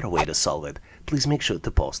have a better way to solve it, please make sure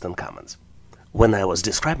to post in comments. When I was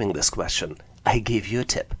describing this question, I gave you a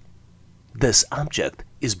tip. This object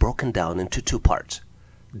is broken down into 2 parts.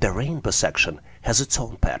 The rainbow section has its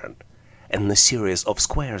own pattern, and the series of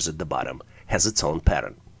squares at the bottom has its own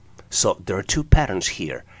pattern. So there are 2 patterns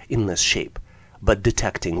here in this shape. But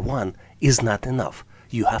detecting one is not enough.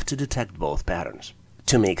 You have to detect both patterns.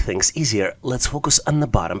 To make things easier, let's focus on the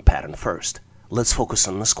bottom pattern first. Let's focus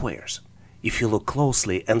on the squares. If you look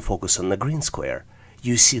closely and focus on the green square,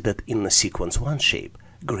 you see that in the sequence 1 shape,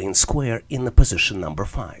 green square in the position number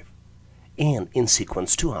 5. And in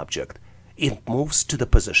sequence 2 object, it moves to the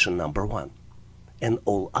position number 1. And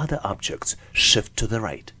all other objects shift to the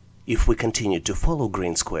right. If we continue to follow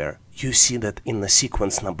green square, you see that in the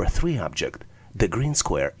sequence number 3 object, the green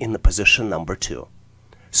square in the position number 2.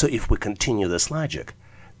 So if we continue this logic,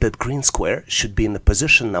 that green square should be in the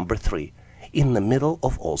position number 3, in the middle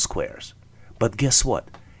of all squares. But guess what?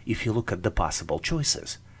 If you look at the possible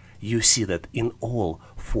choices, you see that in all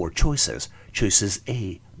 4 choices, choices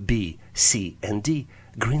A, B, C, and D,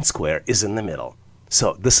 green square is in the middle.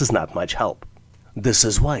 So this is not much help. This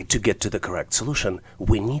is why to get to the correct solution,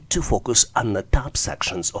 we need to focus on the top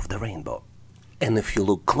sections of the rainbow. And if you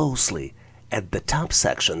look closely, at the top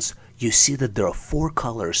sections, you see that there are 4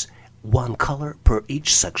 colors, 1 color per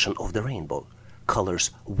each section of the rainbow,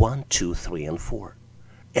 colors 1, 2, 3, and 4.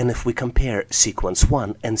 And if we compare sequence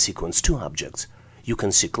 1 and sequence 2 objects, you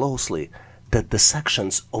can see closely that the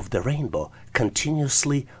sections of the rainbow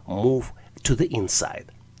continuously move to the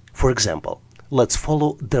inside. For example, let's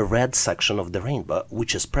follow the red section of the rainbow,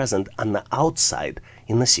 which is present on the outside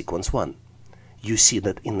in the sequence 1. You see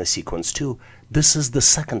that in the sequence 2, this is the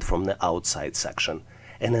second from the outside section,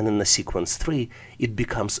 and then in the sequence 3, it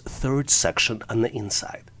becomes 3rd section on the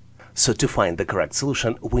inside. So to find the correct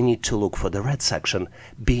solution, we need to look for the red section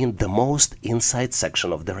being the most inside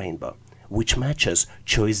section of the rainbow, which matches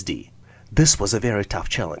choice D. This was a very tough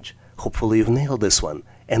challenge. Hopefully you've nailed this one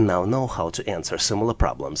and now know how to answer similar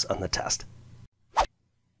problems on the test.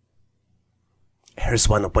 Here's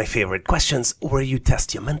one of my favorite questions where you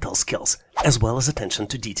test your mental skills as well as attention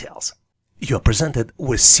to details. You are presented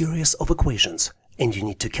with a series of equations and you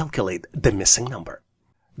need to calculate the missing number.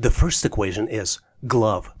 The first equation is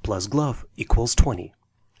glove plus glove equals 20.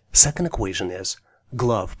 Second equation is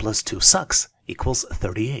glove plus 2 socks equals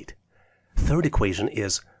 38. Third equation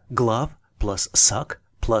is glove plus sock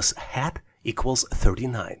plus hat equals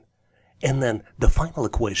 39. And then the final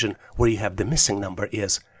equation where you have the missing number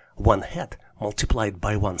is 1 hat multiplied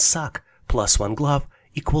by 1 sock plus 1 glove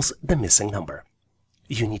equals the missing number.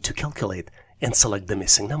 You need to calculate and select the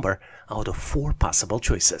missing number out of 4 possible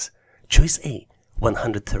choices. Choice A,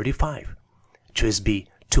 135. Choice B,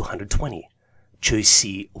 220. Choice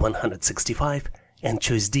C, 165. And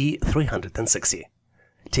choice D, 360.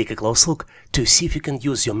 Take a close look to see if you can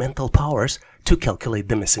use your mental powers to calculate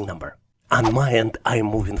the missing number. On my end, I am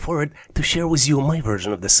moving forward to share with you my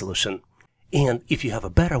version of the solution. And if you have a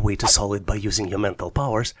better way to solve it by using your mental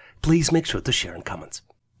powers, please make sure to share in comments.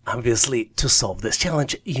 Obviously, to solve this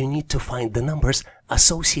challenge, you need to find the numbers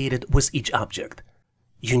associated with each object.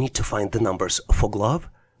 You need to find the numbers for glove,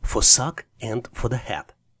 for sock, and for the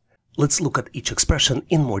hat. Let's look at each expression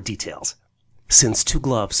in more details. Since 2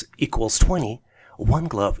 gloves equals 20, 1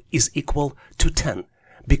 glove is equal to 10,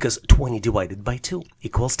 because 20 divided by 2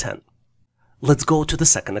 equals 10. Let's go to the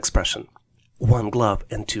second expression. 1 glove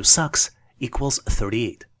and 2 socks equals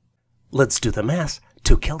 38. Let's do the math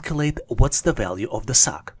to calculate what's the value of the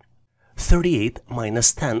sock. 38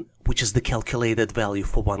 minus 10, which is the calculated value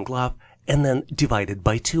for 1 glove, and then divided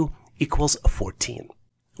by 2 equals 14,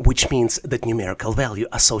 which means that numerical value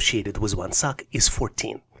associated with 1 sock is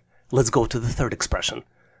 14. Let's go to the third expression.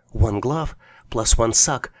 1 glove plus 1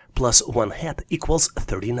 sock plus 1 hat equals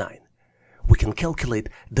 39. We can calculate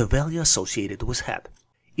the value associated with hat.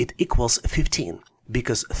 It equals 15,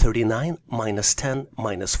 because 39 minus 10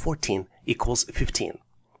 minus 14 equals 15.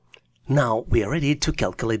 Now we are ready to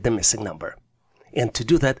calculate the missing number. And to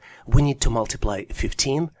do that, we need to multiply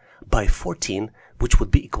 15 by 14, which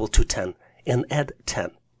would be equal to 10, and add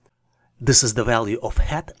 10. This is the value of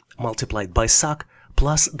hat multiplied by sock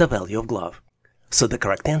plus the value of glove. So the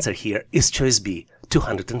correct answer here is choice B,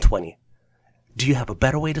 220. Do you have a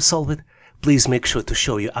better way to solve it? Please make sure to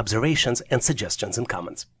show your observations and suggestions in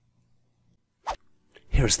comments.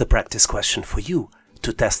 Here's the practice question for you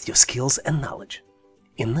to test your skills and knowledge.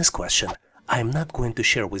 In this question, I'm not going to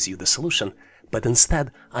share with you the solution, but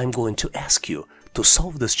instead I'm going to ask you to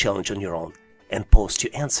solve this challenge on your own and post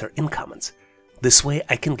your answer in comments. This way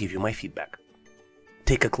I can give you my feedback.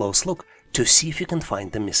 Take a close look to see if you can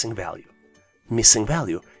find the missing value. Missing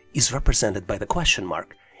value is represented by the question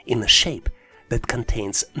mark in a shape that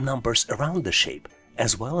contains numbers around the shape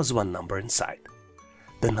as well as one number inside.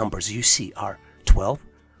 The numbers you see are 12,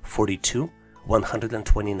 42,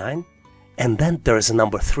 129, and then there is a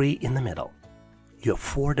number 3 in the middle. You have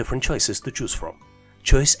 4 different choices to choose from.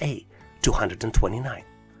 Choice A, 229.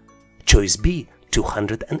 Choice B,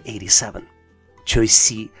 287. Choice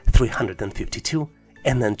C, 352.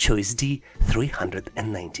 And then choice D,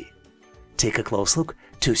 390. Take a close look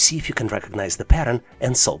to see if you can recognize the pattern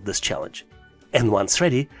and solve this challenge. And once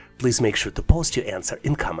ready, please make sure to post your answer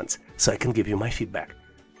in comments so I can give you my feedback.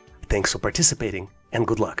 Thanks for participating and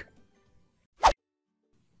good luck!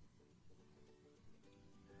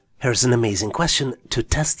 Here's an amazing question to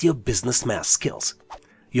test your business math skills.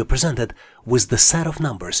 You're presented with the set of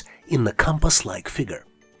numbers in the compass-like figure,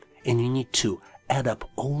 and you need to add up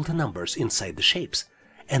all the numbers inside the shapes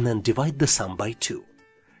and then divide the sum by 2.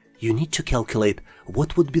 You need to calculate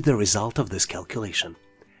what would be the result of this calculation,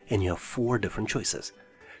 and you have 4 different choices.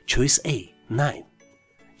 Choice A, 9.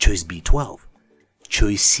 Choice B, 12.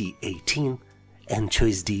 Choice C, 18. And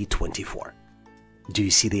choice D, 24. Do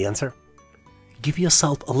you see the answer? Give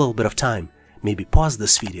yourself a little bit of time, maybe pause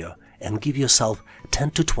this video and give yourself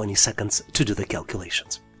 10 to 20 seconds to do the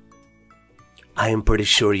calculations. I am pretty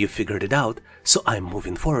sure you figured it out, so I'm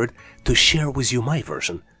moving forward to share with you my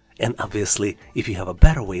version, and obviously if you have a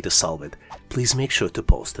better way to solve it, please make sure to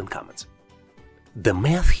post in comments. The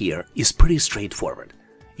math here is pretty straightforward.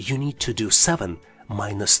 You need to do 7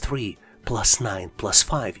 minus 3 plus 9 plus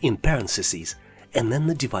 5 in parentheses and then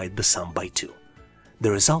divide the sum by 2.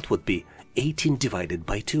 The result would be 18 divided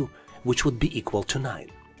by 2, which would be equal to 9.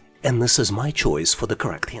 And this is my choice for the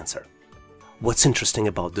correct answer. What's interesting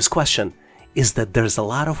about this question is that there's a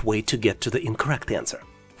lot of way to get to the incorrect answer.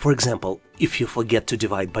 For example, if you forget to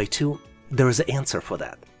divide by 2, there is an answer for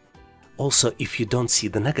that. Also, if you don't see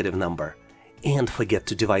the negative number and forget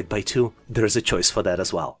to divide by 2, there is a choice for that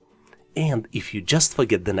as well. And if you just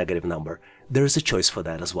forget the negative number, there is a choice for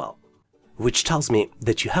that as well, which tells me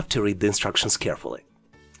that you have to read the instructions carefully.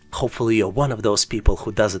 Hopefully you're one of those people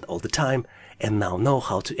who does it all the time and now know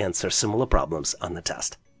how to answer similar problems on the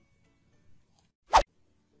test.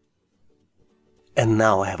 And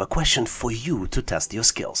now I have a question for you to test your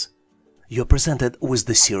skills. You're presented with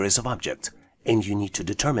the series of objects, and you need to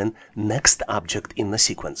determine next object in the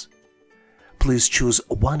sequence. Please choose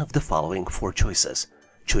one of the following four choices.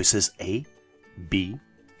 Choices A, B,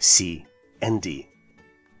 C, and D.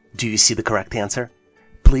 Do you see the correct answer?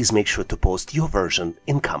 Please make sure to post your version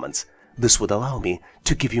in comments. This would allow me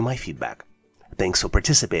to give you my feedback. Thanks for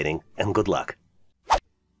participating and good luck.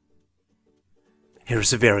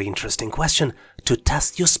 Here's a very interesting question to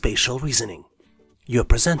test your spatial reasoning. You're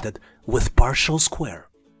presented with partial square,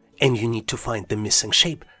 and you need to find the missing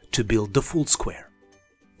shape to build the full square.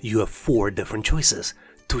 You have four different choices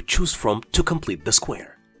to choose from to complete the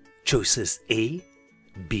square. Choices A,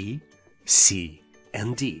 B, C,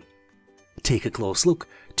 and D. Take a close look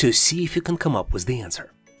to see if you can come up with the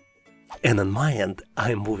answer. And on my end,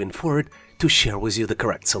 I'm moving forward to share with you the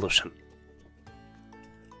correct solution.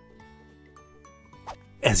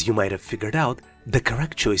 As you might have figured out, the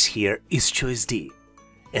correct choice here is choice D.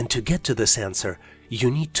 And to get to this answer,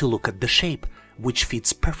 you need to look at the shape, which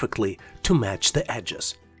fits perfectly to match the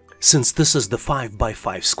edges. Since this is the 5 by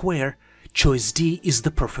 5 square, choice D is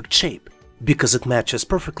the perfect shape, because it matches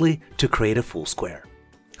perfectly to create a full square.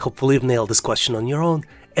 Hopefully you've nailed this question on your own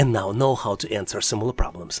and now know how to answer similar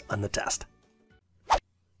problems on the test.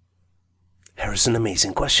 Here's an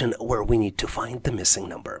amazing question where we need to find the missing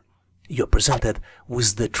number. You're presented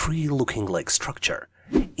with the tree-looking like structure,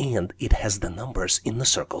 and it has the numbers in the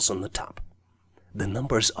circles on the top. The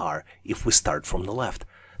numbers are, if we start from the left,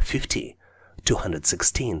 50,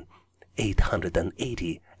 216,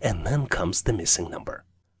 880, and then comes the missing number.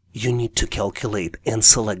 You need to calculate and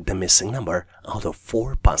select the missing number out of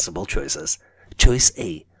four possible choices. Choice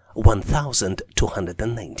A,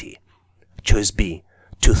 1290. Choice B,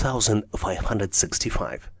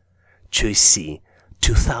 2565. Choice C,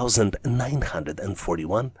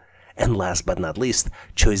 2941. And last but not least,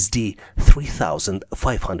 choice D,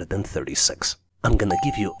 3536. I'm gonna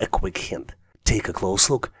give you a quick hint. Take a close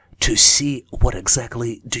look to see what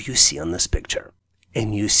exactly do you see on this picture.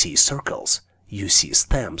 And you see circles, you see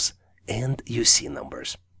stamps, and you see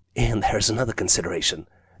numbers. And here's another consideration.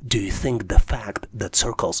 Do you think the fact that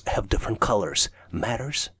circles have different colors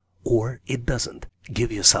matters? Or it doesn't?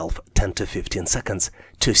 Give yourself 10 to 15 seconds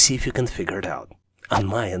to see if you can figure it out. On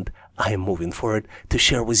my end, I am moving forward to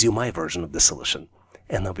share with you my version of the solution.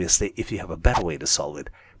 And obviously, if you have a better way to solve it,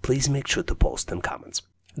 please make sure to post in comments.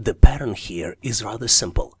 The pattern here is rather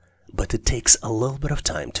simple, but it takes a little bit of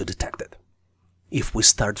time to detect it. If we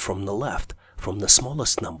start from the left, from the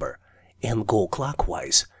smallest number, and go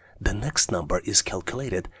clockwise, the next number is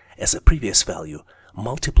calculated as a previous value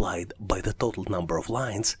multiplied by the total number of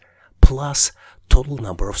lines plus total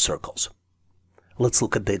number of circles. Let's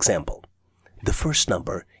look at the example. The first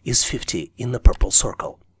number is 50 in the purple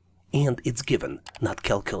circle, and it's given, not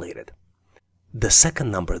calculated. The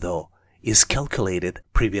second number, though, is calculated,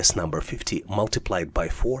 previous number 50 multiplied by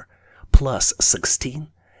 4 plus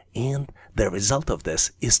 16, and the result of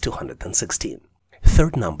this is 216.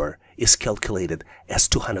 Third number is calculated as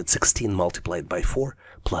 216 multiplied by 4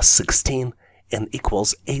 plus 16 and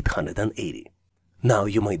equals 880. Now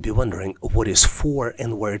you might be wondering what is 4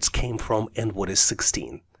 and where it came from and what is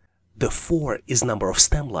 16. The 4 is number of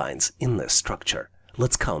stem lines in this structure.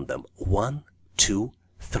 Let's count them. 1, 2,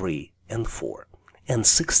 3, and 4. And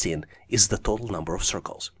 16 is the total number of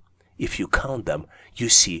circles. If you count them, you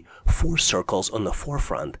see 4 circles on the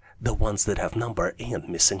forefront, the ones that have number and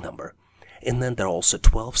missing number. And then there are also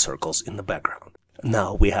 12 circles in the background.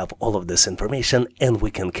 Now we have all of this information and we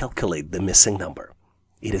can calculate the missing number.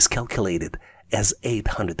 It is calculated as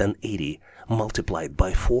 880 multiplied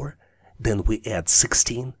by 4, then we add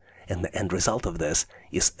 16, and the end result of this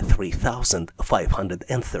is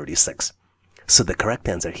 3536. So the correct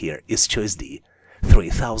answer here is choice D,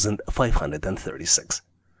 3536.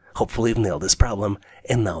 Hopefully you've nailed this problem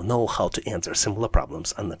and now know how to answer similar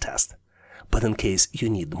problems on the test. But in case you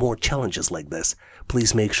need more challenges like this,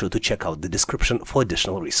 please make sure to check out the description for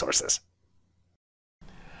additional resources.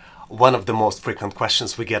 One of the most frequent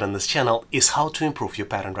questions we get on this channel is how to improve your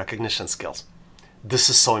pattern recognition skills. This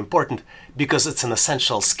is so important because it's an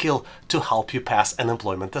essential skill to help you pass an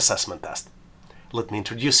employment assessment test. Let me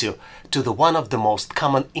introduce you to one of the most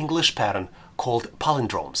common English pattern called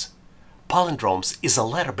palindromes. Palindromes is a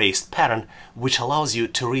letter-based pattern which allows you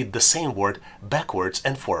to read the same word backwards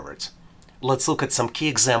and forwards. Let's look at some key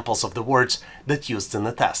examples of the words that used in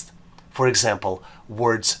the test. For example,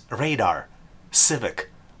 words radar, civic,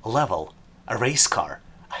 level, a race car,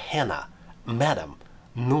 henna, madam,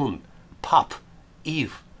 noon, pop,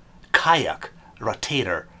 eve, kayak,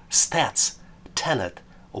 rotator, stats, tenet,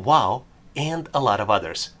 wow, and a lot of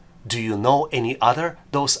others. Do you know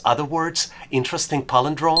those other words, interesting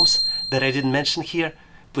palindromes that I didn't mention here?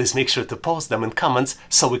 Please make sure to post them in comments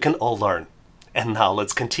so we can all learn. And now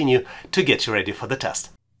let's continue to get you ready for the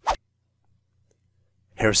test.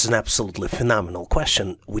 Here's an absolutely phenomenal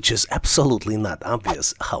question, which is absolutely not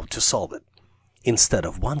obvious how to solve it. Instead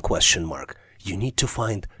of one question mark, you need to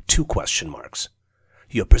find two question marks.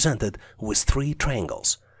 You're presented with three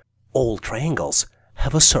triangles. All triangles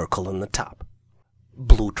have a circle on the top.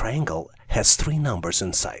 Blue triangle has three numbers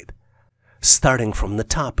inside. Starting from the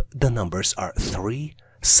top, the numbers are 3,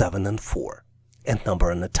 7, and 4, and number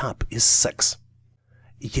on the top is 6.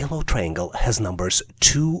 Yellow triangle has numbers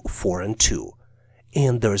 2, 4, and 2,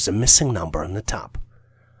 and there is a missing number on the top.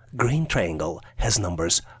 Green triangle has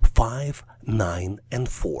numbers 5, 9, and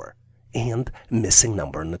 4, and missing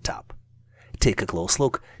number on the top. Take a close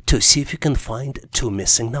look to see if you can find two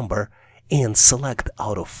missing number and select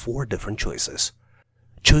out of 4 different choices.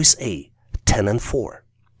 Choice A, 10 and 4.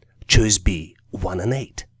 Choice B, 1 and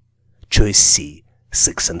 8. Choice C,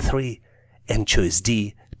 6 and 3. And choice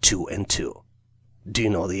D, 2 and 2. Do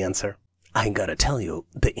you know the answer? I gotta tell you,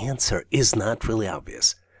 the answer is not really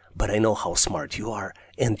obvious, but I know how smart you are,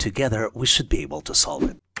 and together we should be able to solve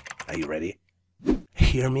it. Are you ready?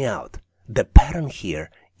 Hear me out. The pattern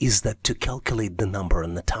here is that to calculate the number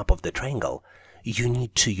on the top of the triangle, you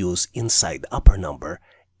need to use inside upper number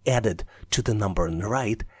added to the number on the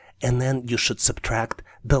right, and then you should subtract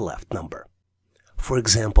the left number. For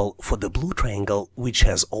example, for the blue triangle, which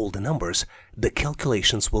has all the numbers, the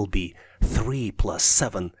calculations will be 3 plus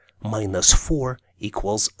 7 minus 4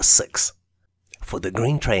 equals 6. For the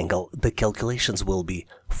green triangle, the calculations will be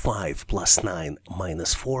 5 plus 9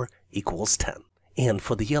 minus 4 equals 10. And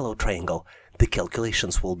for the yellow triangle, the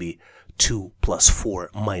calculations will be 2 plus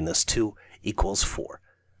 4 minus 2 equals 4.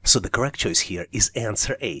 So the correct choice here is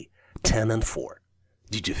answer A, 10 and 4.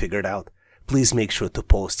 Did you figure it out? Please make sure to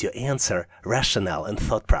post your answer, rationale, and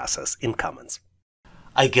thought process in comments.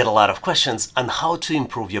 I get a lot of questions on how to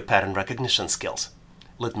improve your pattern recognition skills.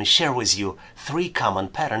 Let me share with you 3 common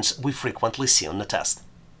patterns we frequently see on the test.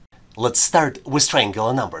 Let's start with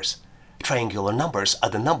triangular numbers. Triangular numbers are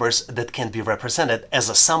the numbers that can be represented as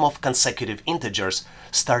a sum of consecutive integers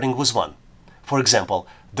starting with 1. For example,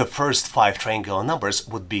 the first 5 triangular numbers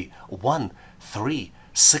would be 1, 3,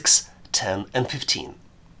 6, 10, and 15.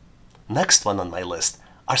 Next one on my list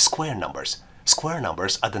are square numbers. Square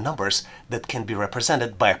numbers are the numbers that can be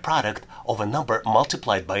represented by a product of a number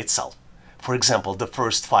multiplied by itself. For example, the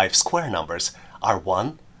first 5 square numbers are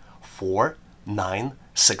 1, 4, 9,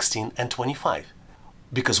 16, and 25.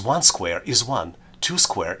 Because 1 square is 1, 2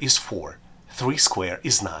 square is 4, 3 square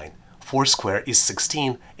is 9, 4 square is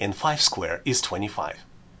 16, and 5 square is 25.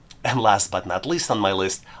 And last but not least on my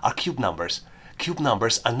list are cube numbers. Cube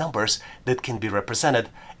numbers are numbers that can be represented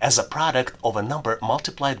as a product of a number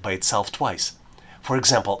multiplied by itself twice. For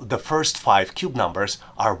example, the first 5 cube numbers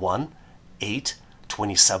are 1, 8,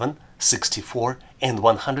 27, 64, and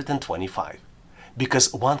 125.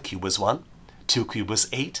 Because 1 cube is 1, 2 cube is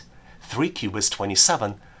 8, 3 cube is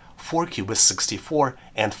 27, 4 cube is 64,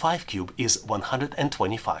 and 5 cube is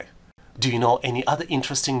 125. Do you know any other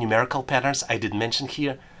interesting numerical patterns I didn't mention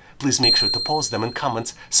here? Please make sure to post them in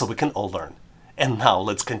comments so we can all learn. And now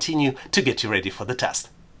let's continue to get you ready for the test.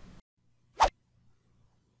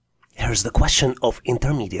 Here's the question of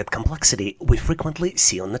intermediate complexity we frequently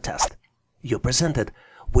see on the test. You're presented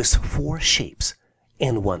with 4 shapes,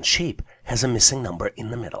 and one shape has a missing number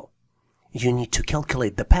in the middle. You need to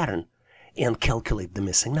calculate the pattern and calculate the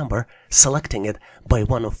missing number, selecting it by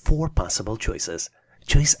one of 4 possible choices.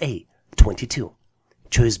 Choice A, 22.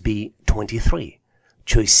 Choice B, 23.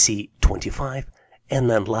 Choice C, 25. And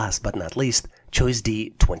then last but not least, choice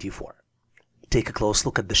D, 24. Take a close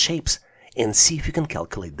look at the shapes and see if you can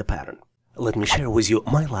calculate the pattern. Let me share with you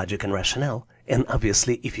my logic and rationale, and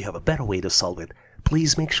obviously if you have a better way to solve it,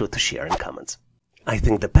 please make sure to share in comments. I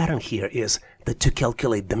think the pattern here is that to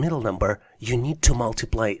calculate the middle number, you need to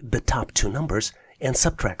multiply the top 2 numbers and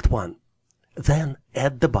subtract 1. Then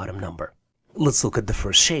add the bottom number. Let's look at the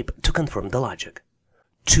first shape to confirm the logic.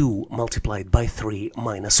 2 multiplied by 3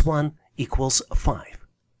 minus 1 equals 5.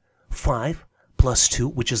 5 plus 2,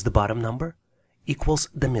 which is the bottom number, equals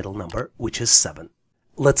the middle number, which is 7.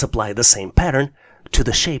 Let's apply the same pattern to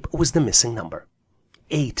the shape with the missing number.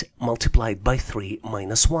 8 multiplied by 3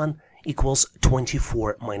 minus 1 equals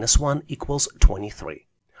 24 minus 1 equals 23.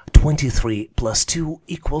 23 plus 2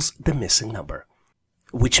 equals the missing number,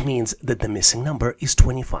 which means that the missing number is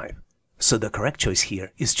 25. So the correct choice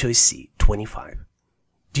here is choice C, 25.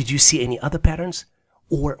 Did you see any other patterns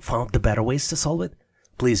or found the better ways to solve it?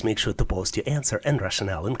 Please make sure to post your answer and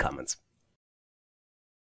rationale in comments.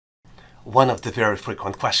 One of the very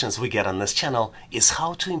frequent questions we get on this channel is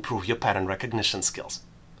how to improve your pattern recognition skills.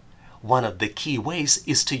 One of the key ways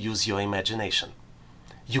is to use your imagination.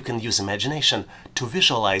 You can use imagination to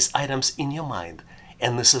visualize items in your mind,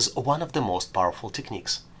 and this is one of the most powerful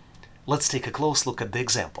techniques. Let's take a close look at the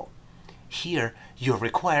example. Here, you're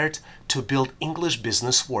required to build English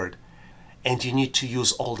business word, and you need to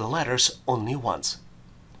use all the letters only once.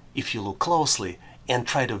 If you look closely and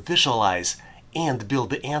try to visualize and build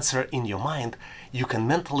the answer in your mind, you can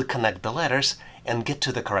mentally connect the letters and get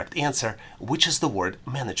to the correct answer, which is the word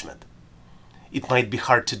management. It might be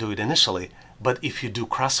hard to do it initially, but if you do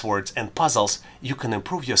crosswords and puzzles, you can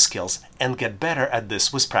improve your skills and get better at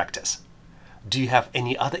this with practice. Do you have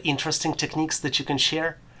any other interesting techniques that you can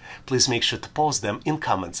share? Please make sure to post them in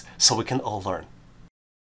comments so we can all learn.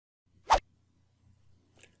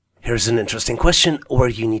 Here's an interesting question where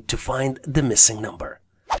you need to find the missing number.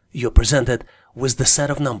 You're presented with the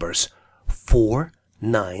set of numbers 4,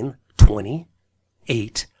 9, 20,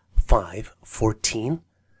 8, 5, 14,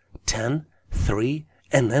 10, 3,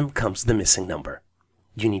 and then comes the missing number.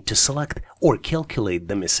 You need to select or calculate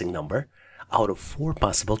the missing number out of 4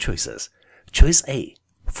 possible choices. Choice A,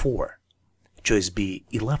 4. Choice B,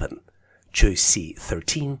 11. Choice C,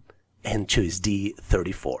 13. And choice D,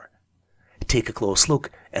 34. Take a close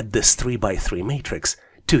look at this 3x3 matrix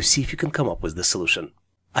to see if you can come up with the solution.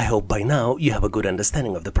 I hope by now you have a good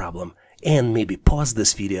understanding of the problem, and maybe pause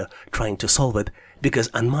this video trying to solve it, because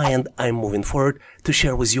on my end I'm moving forward to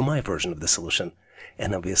share with you my version of the solution.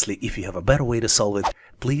 And obviously, if you have a better way to solve it,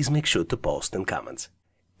 please make sure to post in comments.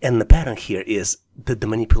 And the pattern here is that the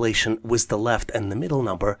manipulation with the left and the middle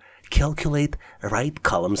number calculate right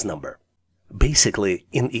column's number. Basically,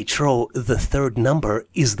 in each row, the third number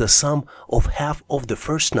is the sum of half of the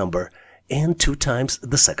first number and 2 times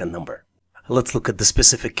the second number. Let's look at the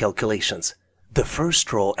specific calculations. The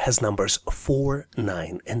first row has numbers 4,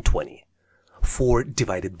 9, and 20. 4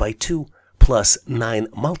 divided by 2 plus 9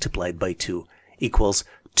 multiplied by 2 equals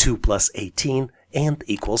 2 plus 18 and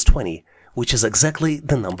equals 20, which is exactly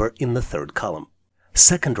the number in the third column.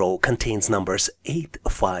 Second row contains numbers 8,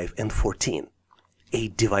 5, and 14.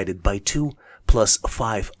 8 divided by 2 plus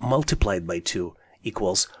 5 multiplied by 2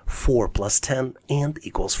 equals 4 plus 10 and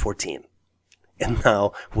equals 14. And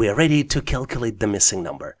now we are ready to calculate the missing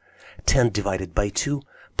number. 10 divided by 2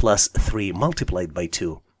 plus 3 multiplied by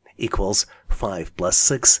 2 equals 5 plus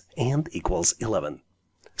 6 and equals 11.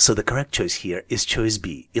 So the correct choice here is choice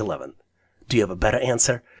B, 11. Do you have a better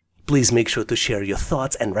answer? Please make sure to share your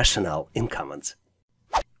thoughts and rationale in comments.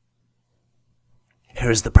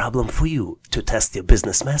 Here's the problem for you to test your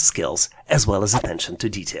business math skills as well as attention to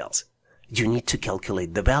details. You need to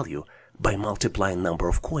calculate the value by multiplying number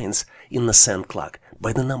of coins in the cent clock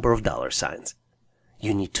by the number of dollar signs.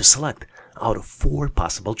 You need to select out of 4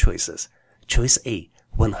 possible choices. Choice A,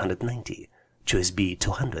 190. Choice B,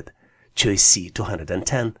 200. Choice C,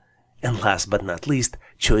 210. And last but not least,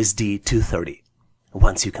 choice D, 230.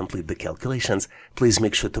 Once you complete the calculations, please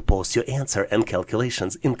make sure to post your answer and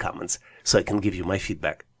calculations in comments so I can give you my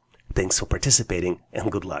feedback. Thanks for participating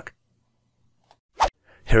and good luck.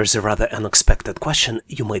 Here's a rather unexpected question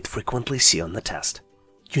you might frequently see on the test.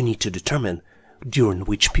 You need to determine during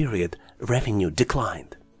which period revenue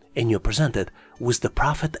declined, and you're presented with the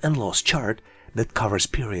profit and loss chart that covers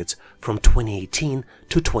periods from 2018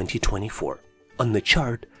 to 2024. On the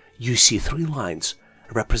chart, you see 3 lines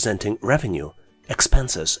representing revenue,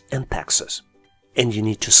 expenses, and taxes. And you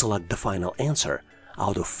need to select the final answer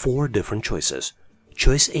out of 4 different choices.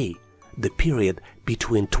 Choice A, the period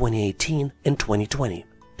between 2018 and 2020.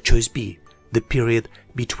 Choice B, the period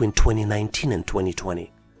between 2019 and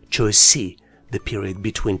 2020. Choice C, the period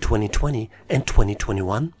between 2020 and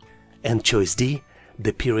 2021. And choice D,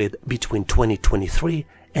 the period between 2023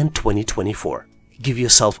 and 2024. Give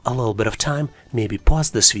yourself a little bit of time, maybe pause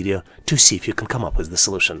this video to see if you can come up with the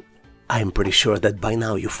solution. I'm pretty sure that by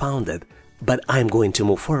now you found it, but I'm going to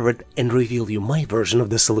move forward and reveal you my version of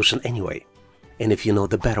the solution anyway. And if you know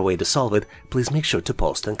the better way to solve it, please make sure to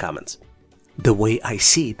post in comments. The way I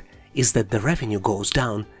see it is that the revenue goes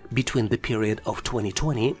down between the period of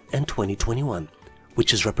 2020 and 2021,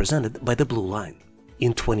 which is represented by the blue line.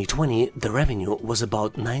 In 2020, the revenue was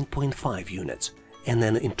about 9.5 units, and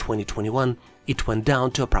then in 2021, it went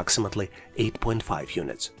down to approximately 8.5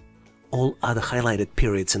 units. All other highlighted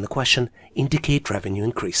periods in the question indicate revenue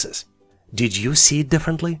increases. Did you see it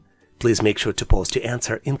differently? Please make sure to post your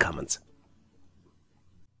answer in comments.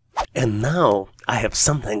 And now I have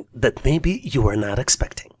something that maybe you were not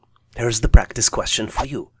expecting. Here's the practice question for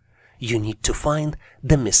you. You need to find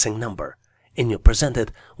the missing number, and you're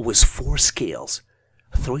presented with 4 scales.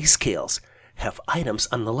 3 scales have items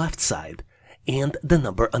on the left side and the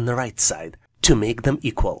number on the right side to make them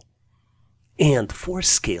equal. And 4th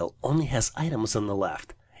scale only has items on the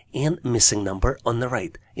left and missing number on the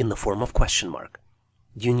right in the form of question mark.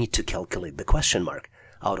 You need to calculate the question mark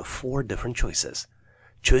out of 4 different choices.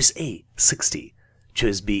 Choice A, 60,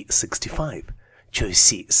 choice B, 65, choice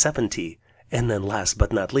C, 70, and then last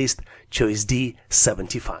but not least, choice D,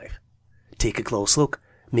 75. Take a close look,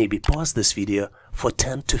 maybe pause this video for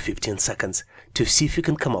 10 to 15 seconds to see if you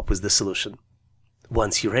can come up with the solution.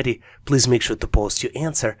 Once you're ready, please make sure to post your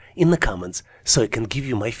answer in the comments so I can give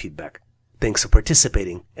you my feedback. Thanks for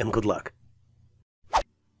participating and good luck.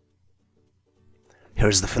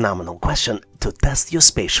 Here's the phenomenal question to test your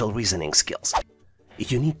spatial reasoning skills.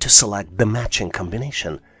 You need to select the matching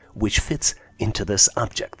combination which fits into this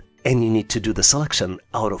object, and you need to do the selection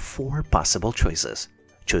out of 4 possible choices.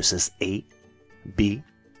 Choices A, B,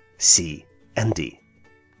 C, and D.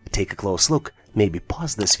 Take a close look, maybe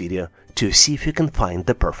pause this video to see if you can find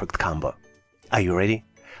the perfect combo. Are you ready?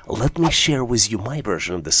 Let me share with you my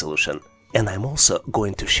version of the solution, and I'm also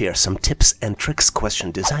going to share some tips and tricks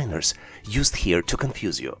question designers used here to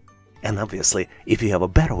confuse you. And obviously, if you have a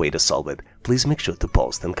better way to solve it, please make sure to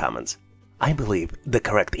post in comments. I believe the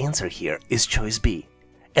correct answer here is choice B,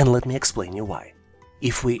 and let me explain you why.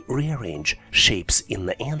 If we rearrange shapes in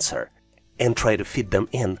the answer and try to fit them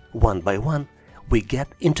in one by one, we get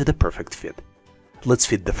into the perfect fit. Let's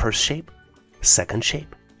fit the first shape, second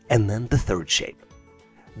shape, and then the third shape.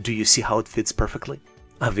 Do you see how it fits perfectly?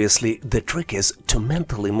 Obviously, the trick is to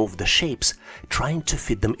mentally move the shapes, trying to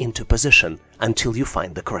fit them into position until you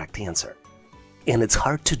find the correct answer. And it's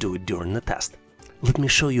hard to do it during the test. Let me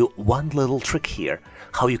show you one little trick here,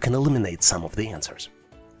 how you can eliminate some of the answers.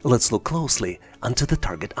 Let's look closely onto the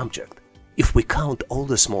target object. If we count all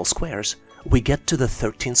the small squares, we get to the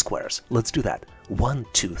 13 squares. Let's do that. 1,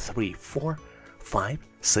 2, 3, 4, 5,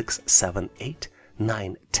 6, 7, 8,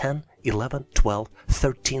 9, 10, 11, 12,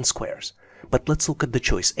 13 squares. But let's look at the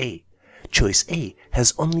choice A. Choice A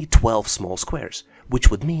has only 12 small squares, which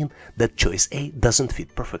would mean that choice A doesn't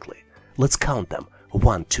fit perfectly. Let's count them.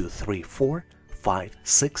 1, 2, 3, 4, 5,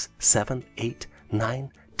 6, 7, 8,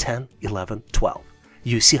 9, 10, 11, 12.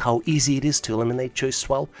 You see how easy it is to eliminate choice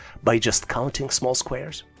 12 by just counting small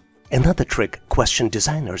squares? Another trick question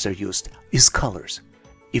designers are used is colors.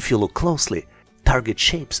 If you look closely, target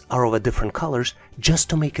shapes are of different colors just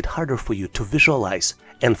to make it harder for you to visualize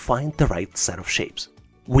and find the right set of shapes.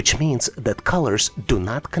 Which means that colors do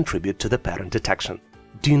not contribute to the pattern detection.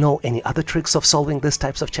 Do you know any other tricks of solving these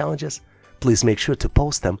types of challenges? Please make sure to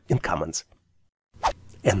post them in comments.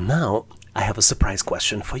 And now I have a surprise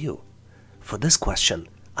question for you. For this question,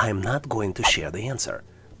 I am not going to share the answer,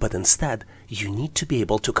 but instead you need to be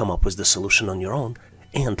able to come up with the solution on your own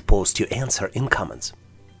and post your answer in comments.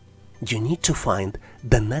 You need to find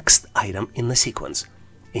the next item in the sequence,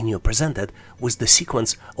 and you're presented with the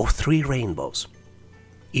sequence of 3 rainbows.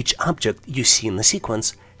 Each object you see in the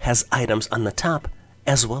sequence has items on the top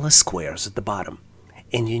as well as squares at the bottom,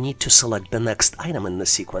 and you need to select the next item in the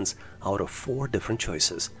sequence out of 4 different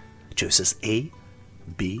choices. Choices A,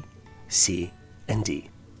 B, C, and D.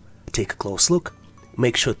 Take a close look,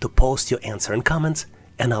 make sure to post your answer in comments,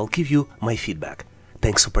 and I'll give you my feedback.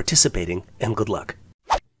 Thanks for participating and good luck.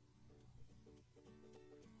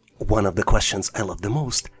 One of the questions I love the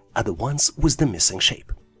most are the ones with the missing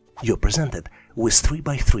shape. You're presented with 3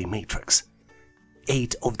 by 3 matrix.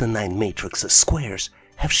 8 of the 9 matrix's squares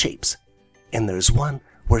have shapes, and there's one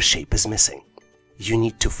where shape is missing. You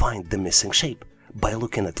need to find the missing shape by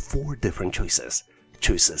looking at 4 different choices.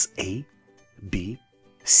 Choices A, B,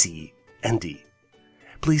 C, and D.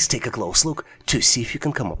 Please take a close look to see if you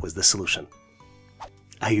can come up with the solution.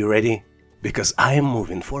 Are you ready? Because I am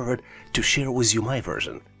moving forward to share with you my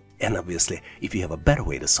version. And obviously, if you have a better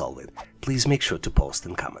way to solve it, please make sure to post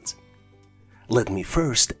in comments. Let me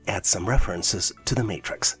first add some references to the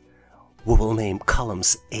matrix. We will name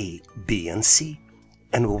columns A, B, and C,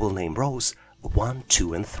 and we will name rows 1,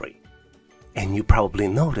 2, and 3. And you probably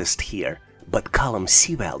noticed here, but column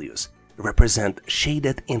C values represent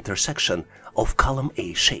shaded intersection of column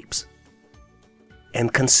A shapes.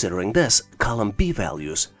 And considering this, column B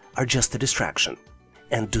values are just a distraction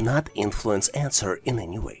and do not influence answer in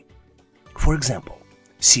any way. For example,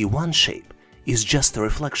 C1 shape is just a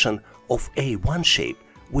reflection of A1 shape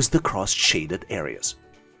with the crossed shaded areas.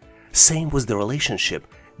 Same with the relationship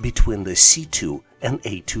between the C2 and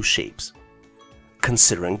A2 shapes.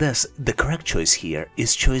 Considering this, the correct choice here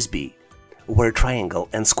is choice B, where triangle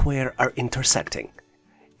and square are intersecting,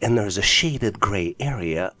 and there's a shaded gray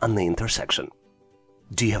area on the intersection.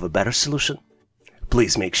 Do you have a better solution?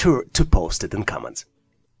 Please make sure to post it in comments.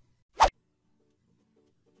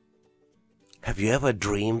 Have you ever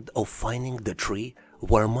dreamed of finding the tree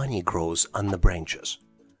where money grows on the branches?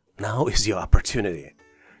 Now is your opportunity.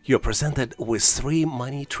 You're presented with 3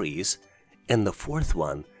 money trees and the 4th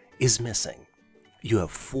one is missing. You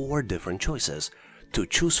have 4 different choices to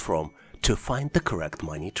choose from to find the correct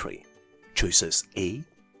money tree. Choices A,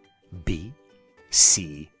 B,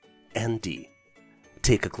 C, and D.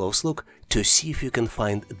 Take a close look to see if you can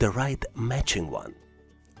find the right matching one.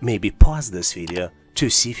 Maybe pause this video to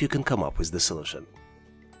see if you can come up with the solution.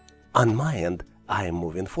 On my end, I am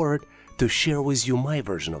moving forward to share with you my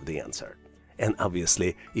version of the answer. And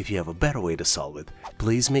obviously, if you have a better way to solve it,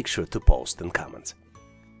 please make sure to post in comments.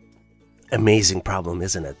 Amazing problem,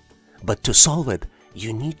 isn't it? But to solve it,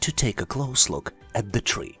 you need to take a close look at the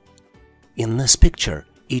tree. In this picture,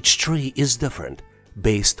 each tree is different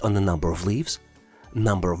based on the number of leaves,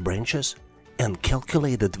 number of branches, and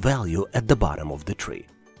calculated value at the bottom of the tree.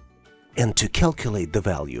 And to calculate the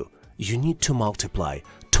value, you need to multiply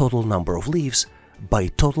total number of leaves by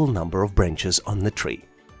total number of branches on the tree.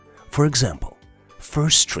 For example,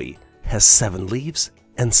 first tree has 7 leaves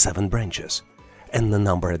and 7 branches, and the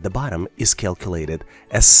number at the bottom is calculated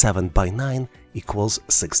as 7 by 9 equals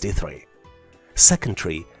 63. Second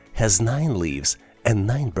tree has 9 leaves and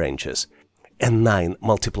 9 branches, and 9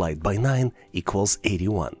 multiplied by 9 equals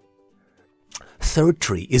 81. Third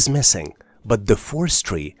tree is missing, but the fourth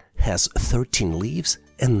tree has 13 leaves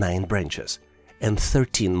and 9 branches, and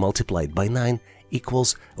 13 multiplied by 9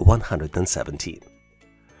 equals 117.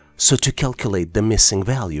 So to calculate the missing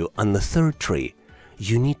value on the third tree,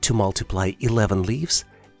 you need to multiply 11 leaves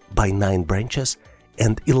by 9 branches,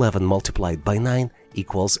 and 11 multiplied by 9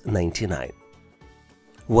 equals 99.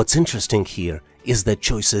 What's interesting here is that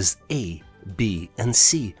choices A, B, and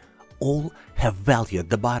C all have value at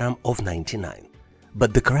the bottom of 99.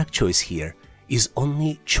 But the correct choice here is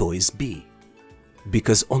only choice B,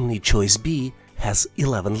 because only choice B has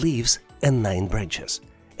 11 leaves and 9 branches,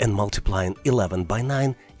 and multiplying 11 by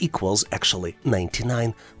 9 equals actually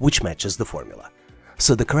 99, which matches the formula.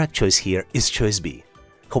 So the correct choice here is choice B.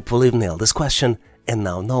 Hopefully you've nailed this question and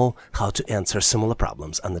now know how to answer similar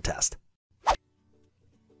problems on the test.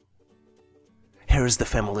 Here is the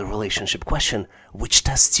family relationship question, which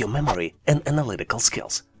tests your memory and analytical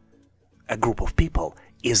skills. A group of people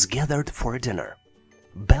is gathered for a dinner.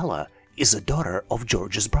 Bella is a daughter of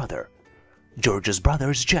George's brother. George's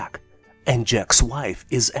brother is Jack, and Jack's wife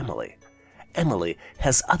is Emily. Emily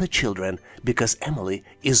has other children because Emily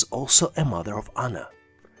is also a mother of Anna.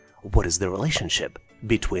 What is the relationship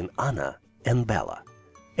between Anna and Bella?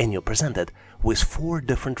 And you're presented with 4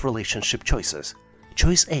 different relationship choices.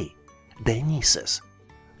 Choice A, they're nieces.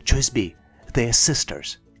 Choice B, they're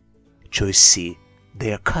sisters. Choice C,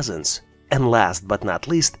 they're cousins. And last but not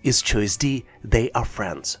least is choice D, they are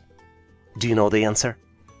friends. Do you know the answer?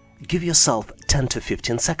 Give yourself 10 to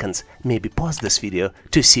 15 seconds, maybe pause this video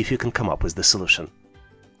to see if you can come up with the solution.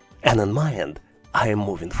 And on my end, I am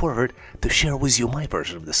moving forward to share with you my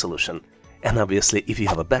version of the solution. And obviously, if you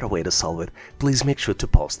have a better way to solve it, please make sure to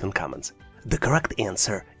post in comments. The correct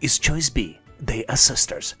answer is choice B, they are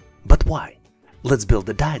sisters. But why? Let's build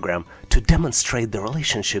a diagram to demonstrate the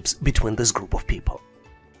relationships between this group of people.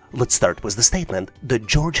 Let's start with the statement that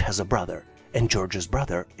George has a brother, and George's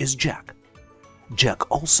brother is Jack.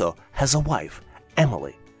 Jack also has a wife,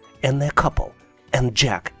 Emily, and they're a couple, and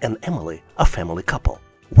Jack and Emily are a family couple.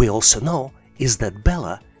 We also know is that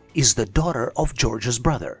Bella is the daughter of George's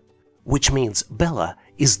brother, which means Bella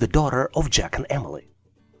is the daughter of Jack and Emily.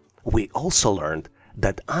 We also learned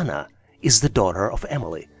that Anna is the daughter of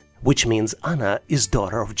Emily, which means Anna is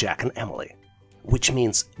daughter of Jack and Emily, which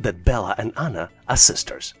means that Bella and Anna are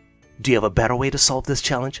sisters. Do you have a better way to solve this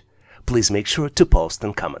challenge? Please make sure to post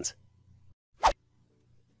in comments.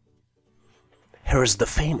 Here is the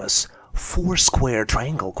famous 4-square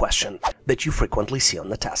triangle question that you frequently see on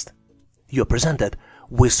the test. You're presented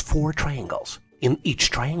with 4 triangles. In each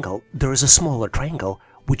triangle, there is a smaller triangle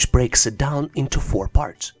which breaks it down into 4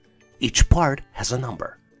 parts. Each part has a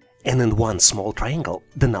number, and in one small triangle,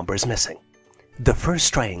 the number is missing. The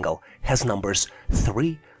first triangle has numbers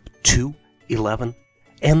 3, 2, 11,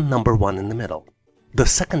 and number 1 in the middle. The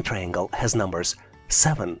second triangle has numbers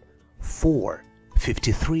 7, 4,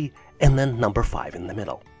 53, and then number 5 in the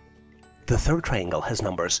middle. The third triangle has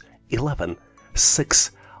numbers 11,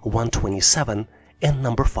 6, 127, and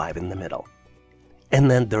number 5 in the middle. And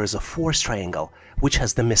then there is a fourth triangle, which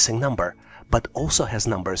has the missing number, but also has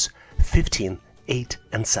numbers 15, 8,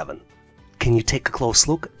 and 7. Can you take a close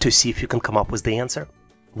look to see if you can come up with the answer?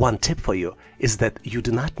 One tip for you is that you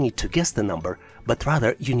do not need to guess the number, but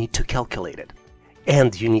rather you need to calculate it.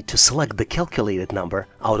 And you need to select the calculated number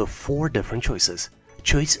out of 4 different choices.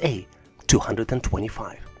 Choice A,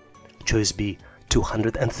 225. Choice B,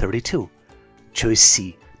 232. Choice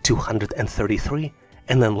C, 233.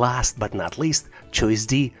 And then last but not least, choice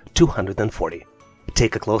D, 240.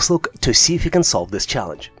 Take a close look to see if you can solve this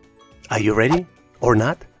challenge. Are you ready or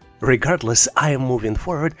not? Regardless, I am moving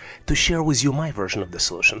forward to share with you my version of the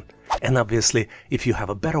solution. And obviously, if you have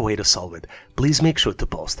a better way to solve it, please make sure to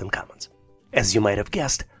post in comments. As you might have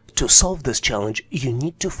guessed, to solve this challenge, you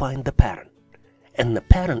need to find the pattern. And the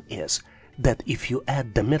pattern is that if you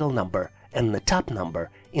add the middle number and the top number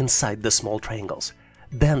inside the small triangles,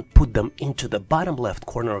 then put them into the bottom left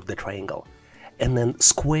corner of the triangle, and then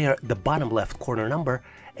square the bottom left corner number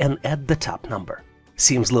and add the top number.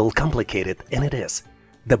 Seems a little complicated, and it is.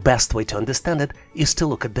 The best way to understand it is to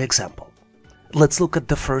look at the example. Let's look at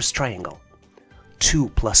the first triangle. 2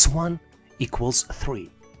 plus 1 equals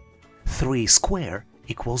 3. 3 square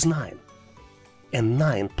equals 9. And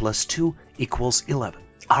 9 plus 2 equals 11.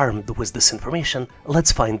 Armed with this information,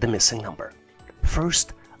 let's find the missing number.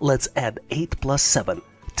 First, let's add 8 plus 7,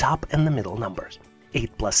 top and the middle numbers.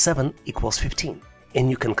 8 plus 7 equals 15. And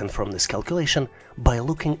you can confirm this calculation by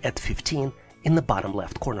looking at 15 in the bottom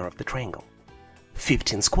left corner of the triangle.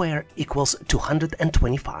 15 square equals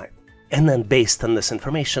 225. And then based on this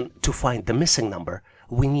information, to find the missing number,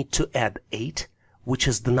 we need to add 8, which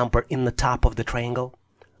is the number in the top of the triangle,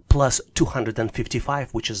 plus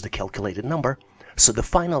 255, which is the calculated number. So the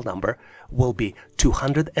final number will be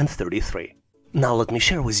 233. Now let me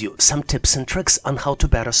share with you some tips and tricks on how to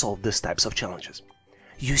better solve these types of challenges.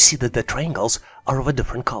 You see that the triangles are of a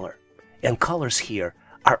different color, and colors here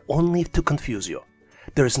are only to confuse you.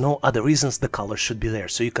 There's no other reasons the colors should be there,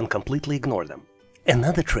 so you can completely ignore them.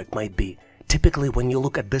 Another trick might be, typically when you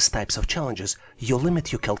look at these types of challenges, you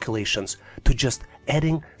limit your calculations to just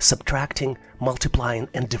adding, subtracting, multiplying,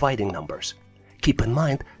 and dividing numbers. Keep in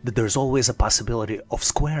mind that there's always a possibility of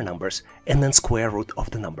square numbers and then square root of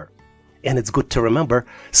the number. And it's good to remember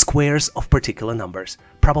squares of particular numbers,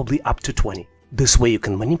 probably up to 20. This way you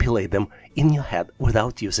can manipulate them in your head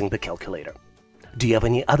without using the calculator. Do you have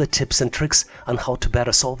any other tips and tricks on how to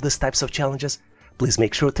better solve these types of challenges? Please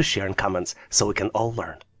make sure to share in comments so we can all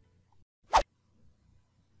learn.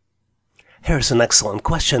 Here's an excellent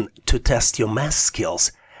question to test your math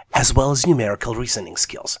skills as well as numerical reasoning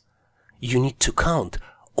skills. You need to count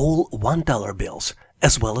all $1 bills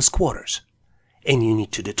as well as quarters. And you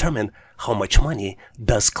need to determine how much money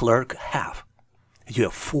does clerk have. You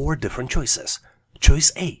have 4 different choices.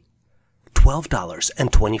 Choice A,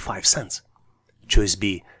 $12.25. Choice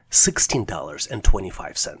B,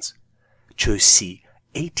 $16.25. Choice C,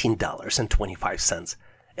 $18.25.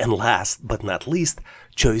 And last but not least,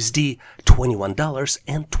 choice D,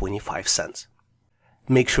 $21.25.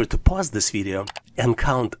 Make sure to pause this video and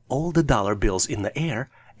count all the dollar bills in the air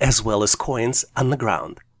as well as coins on the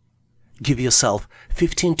ground. Give yourself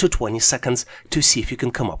 15 to 20 seconds to see if you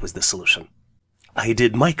can come up with the solution. I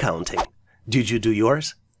did my counting. Did you do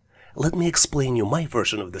yours? Let me explain you my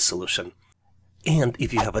version of the solution. And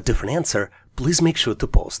if you have a different answer, please make sure to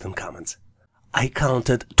post in comments. I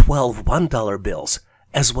counted 12 $1 bills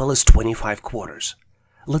as well as 25 quarters.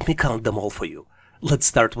 Let me count them all for you. Let's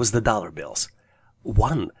start with the dollar bills.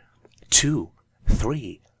 1, 2,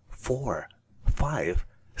 3, 4, 5,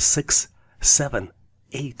 6, 7,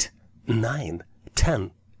 8, 9,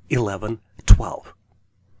 10, 11, 12.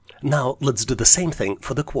 Now let's do the same thing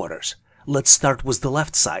for the quarters. Let's start with the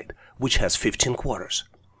left side, which has 15 quarters.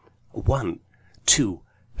 1, 2,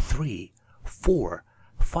 3, 4,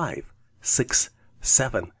 5, 6,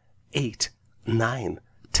 7, 8, 9,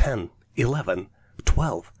 10, 11,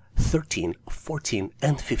 12, 13, 14,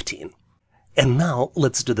 and 15. And now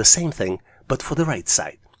let's do the same thing, but for the right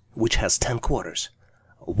side, which has 10 quarters.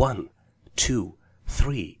 1, 2,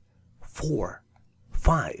 3, 4,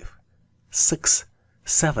 5, 6,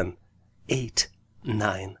 7, 8,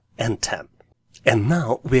 9, and 10. And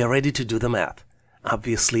now we are ready to do the math.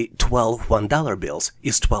 Obviously, 12 $1 bills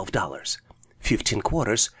is $12. 15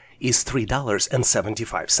 quarters is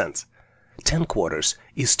 $3.75. 10 quarters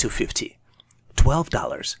is $2.50.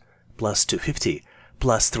 $12 plus $2.50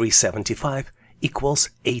 plus $3.75 equals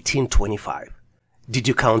 $18.25. Did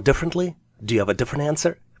you count differently? Do you have a different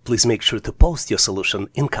answer? Please make sure to post your solution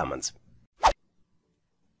in comments.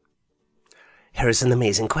 Here is an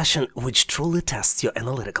amazing question which truly tests your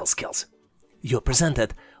analytical skills. You're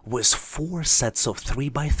presented with 4 sets of 3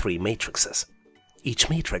 by 3 matrices. Each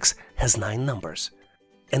matrix has 9 numbers.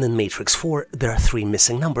 And in matrix 4, there are 3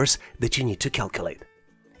 missing numbers that you need to calculate.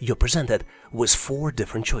 You're presented with 4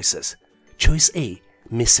 different choices. Choice A,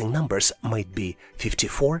 missing numbers might be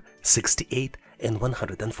 54, 68, and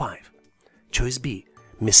 105. Choice B,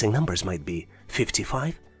 missing numbers might be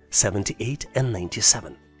 55, 78, and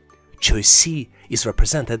 97. Choice C is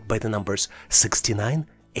represented by the numbers 69,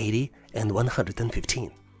 80, and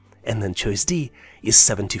 115. And then choice D is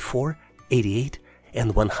 74, 88,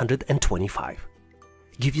 and 125.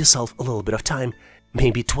 Give yourself a little bit of time,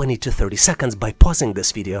 maybe 20 to 30 seconds, by pausing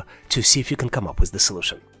this video to see if you can come up with the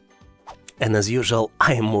solution. And as usual,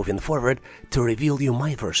 I am moving forward to reveal you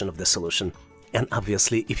my version of the solution. And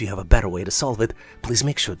obviously, if you have a better way to solve it, please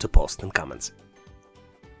make sure to post in comments.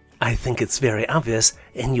 I think it's very obvious,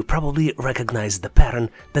 and you probably recognize the pattern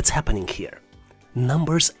that's happening here.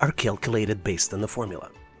 Numbers are calculated based on the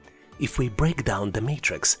formula. If we break down the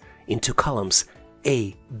matrix into columns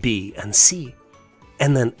A, B, and C,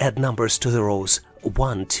 and then add numbers to the rows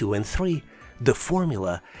 1, 2, and 3, the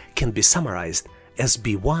formula can be summarized as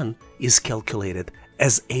B1 is calculated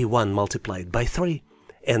as A1 multiplied by 3,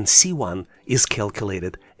 and C1 is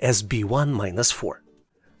calculated as B1 minus 4.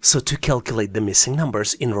 So to calculate the missing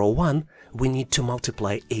numbers in row 1, we need to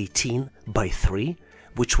multiply 18 by 3,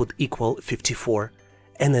 which would equal 54,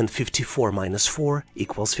 and then 54 minus 4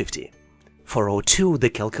 equals 50. For row 2, the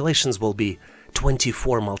calculations will be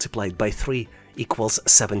 24 multiplied by 3 equals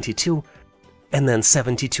 72, and then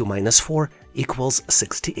 72 minus 4 equals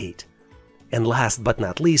 68. And last but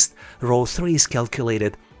not least, row 3 is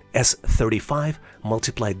calculated as 35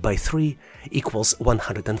 multiplied by 3 equals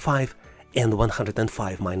 105, and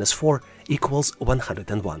 105 minus 4 equals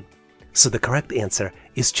 101. So the correct answer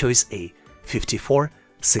is choice A, 54,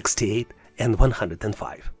 68, and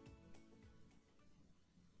 105.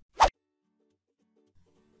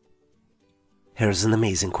 Here's an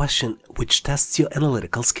amazing question which tests your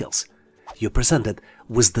analytical skills. You're presented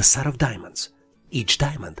with the set of diamonds. Each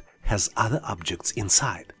diamond has other objects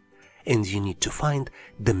inside, and you need to find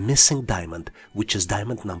the missing diamond, which is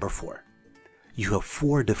diamond number 4. You have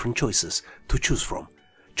 4 different choices to choose from.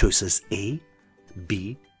 Choices A,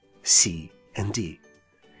 B, C, and D.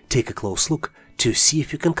 Take a close look to see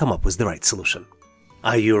if you can come up with the right solution.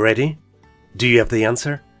 Are you ready? Do you have the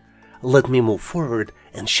answer? Let me move forward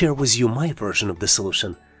and share with you my version of the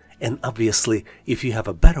solution. And obviously, if you have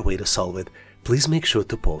a better way to solve it, please make sure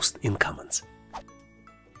to post in comments.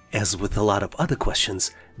 As with a lot of other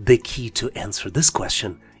questions, the key to answer this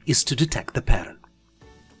question is to detect the pattern.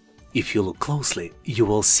 If you look closely, you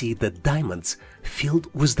will see that diamonds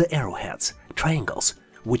filled with the arrowheads, triangles,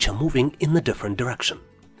 which are moving in a different direction.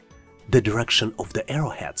 The direction of the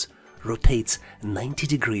arrowheads rotates 90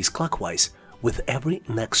 degrees clockwise with every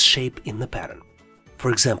next shape in the pattern.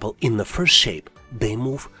 For example, in the first shape, they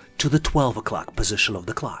move to the 12 o'clock position of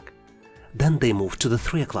the clock. Then they move to the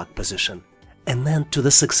 3 o'clock position, and then to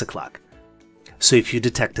the 6 o'clock. So if you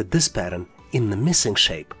detected this pattern, in the missing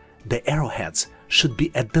shape, the arrowheads should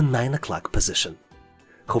be at the 9 o'clock position.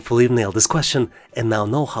 Hopefully you've nailed this question and now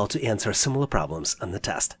know how to answer similar problems on the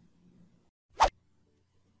test.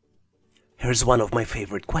 Here's one of my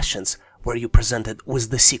favorite questions where you're presented with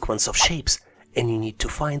the sequence of shapes and you need to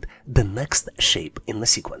find the next shape in the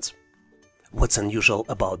sequence. What's unusual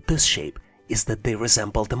about this shape is that they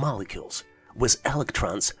resemble the molecules, with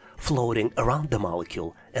electrons floating around the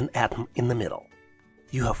molecule and atom in the middle.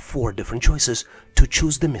 You have 4 different choices to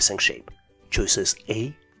choose the missing shape. Choices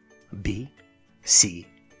A, B, C,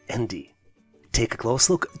 and D. Take a close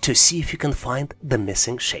look to see if you can find the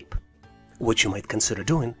missing shape. What you might consider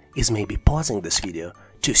doing is maybe pausing this video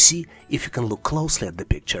to see if you can look closely at the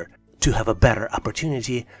picture to have a better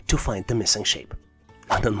opportunity to find the missing shape.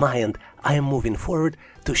 And on my end, I am moving forward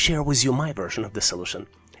to share with you my version of the solution.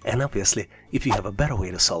 And obviously, if you have a better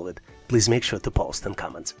way to solve it, please make sure to post in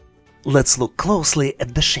comments. Let's look closely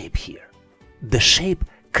at the shape here. The shape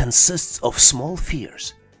consists of small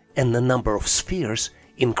spheres, and the number of spheres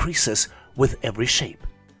increases with every shape.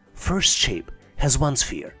 First shape has 1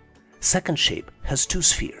 sphere, second shape has 2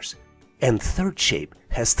 spheres, and third shape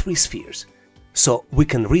has 3 spheres. So we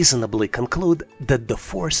can reasonably conclude that the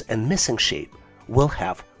fourth and missing shape will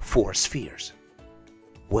have 4 spheres.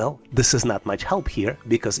 Well, this is not much help here,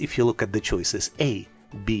 because if you look at the choices A,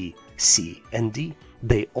 B, C, and D,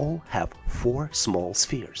 they all have 4 small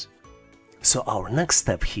spheres. So our next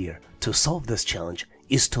step here to solve this challenge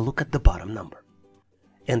is to look at the bottom number.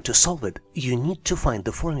 And to solve it, you need to find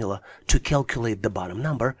the formula to calculate the bottom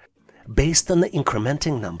number based on the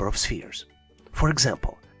incrementing number of spheres. For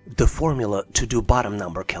example, the formula to do bottom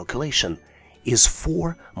number calculation is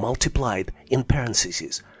 4 multiplied in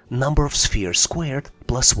parentheses number of spheres squared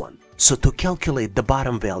plus 1. So to calculate the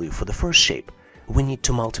bottom value for the first shape, we need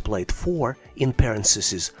to multiply 4 in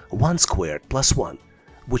parentheses 1 squared plus 1,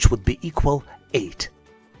 which would be equal 8.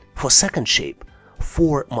 For second shape,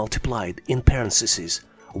 4 multiplied in parentheses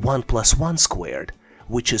 1 plus 1 squared,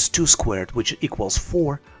 which is 2 squared, which equals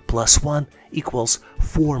 4, plus 1 equals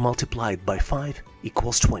 4 multiplied by 5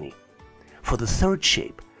 equals 20. For the third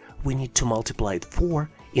shape, we need to multiply 4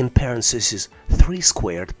 in parentheses 3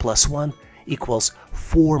 squared plus 1 equals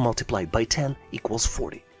 4 multiplied by 10 equals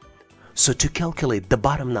 40. So to calculate the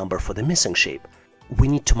bottom number for the missing shape, we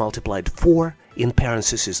need to multiply 4 in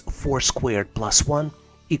parentheses 4 squared plus 1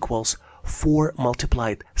 equals 4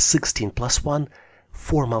 multiplied 16 plus 1,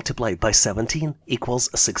 4 multiplied by 17 equals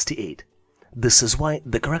 68. This is why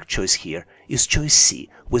the correct choice here is choice C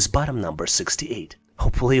with bottom number 68.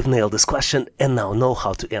 Hopefully you've nailed this question and now know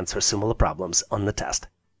how to answer similar problems on the test.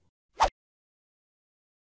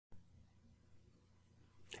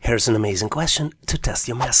 Here's an amazing question to test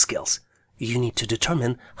your math skills. You need to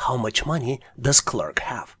determine how much money does clerk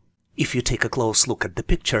have. If you take a close look at the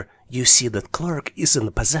picture, you see that clerk is in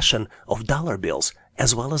the possession of dollar bills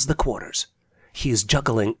as well as the quarters. He is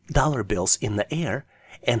juggling dollar bills in the air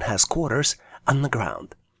and has quarters on the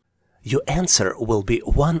ground. Your answer will be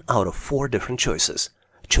one out of 4 different choices.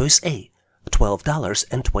 Choice A,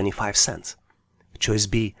 $12.25. Choice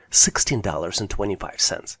B,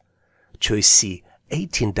 $16.25. Choice C,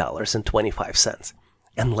 $18.25.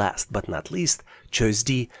 And last but not least, choice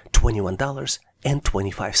D,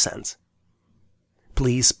 $21.25.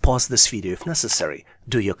 Please pause this video if necessary,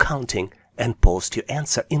 do your counting, and post your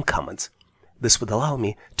answer in comments. This would allow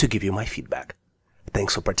me to give you my feedback.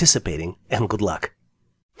 Thanks for participating and good luck.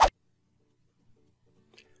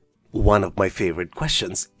 One of my favorite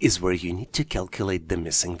questions is where you need to calculate the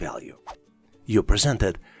missing value. You're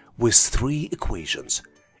presented with 3 equations,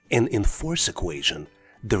 and in fourth equation,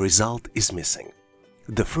 the result is missing.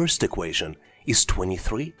 The first equation is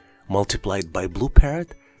 23 multiplied by blue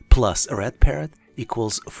parrot plus red parrot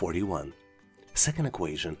equals 41. Second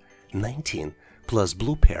equation, 19 plus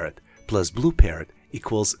blue parrot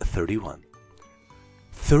equals 31.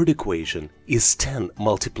 Third equation is 10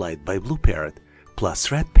 multiplied by blue parrot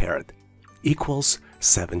plus red parrot equals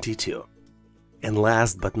 72. And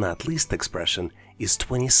last but not least expression is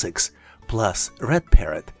 26 plus red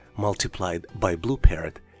parrot multiplied by blue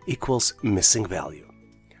parrot equals missing value.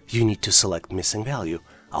 You need to select missing value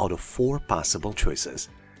out of 4 possible choices.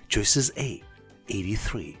 Choices A,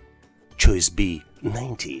 83, choice B,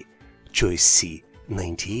 90, choice C,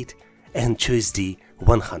 98, and choice D,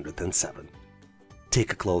 107.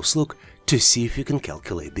 Take a close look to see if you can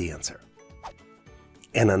calculate the answer.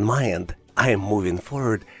 And on my end, I am moving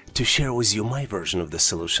forward to share with you my version of the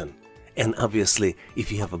solution. And obviously,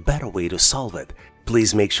 if you have a better way to solve it,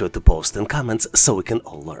 please make sure to post in comments so we can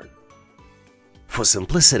all learn. For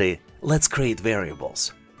simplicity, let's create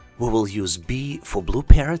variables. We will use B for blue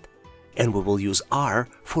parrot and we will use R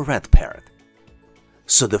for red parrot.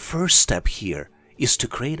 So the first step here is to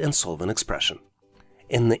create and solve an expression.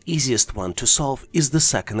 And the easiest one to solve is the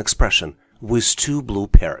second expression with 2 blue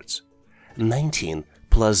parrots. 19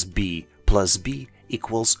 plus B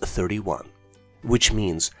equals 31, which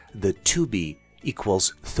means that 2B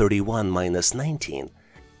equals 31 minus 19,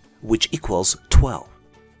 which equals 12.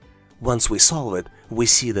 Once we solve it, we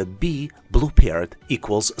see that B, blue parrot,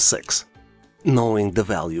 equals 6. Knowing the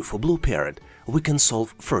value for blue parrot, we can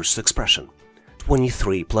solve first expression.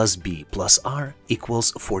 23 plus B plus R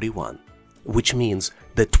equals 41, which means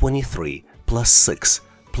that 23 plus 6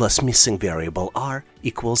 plus missing variable R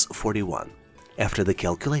equals 41. After the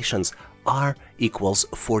calculations, R equals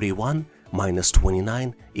 41 minus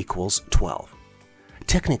 29 equals 12.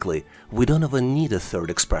 Technically, we don't even need a third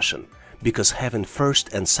expression, because having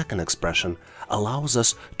first and second expression allows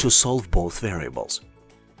us to solve both variables.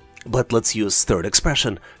 But let's use third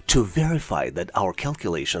expression to verify that our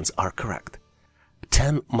calculations are correct.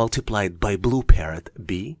 10 multiplied by blue parrot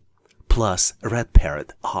B plus red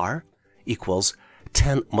parrot R equals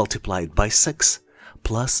 10 multiplied by 6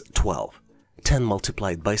 plus 12. 10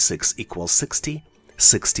 multiplied by 6 equals 60.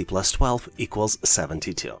 60 plus 12 equals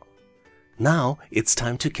 72. Now it's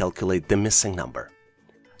time to calculate the missing number.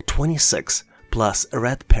 26 plus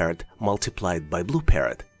red parrot multiplied by blue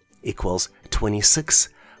parrot equals 26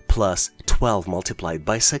 plus 12 multiplied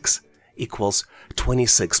by 6 equals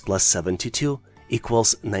 26 plus 72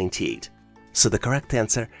 equals 98. So the correct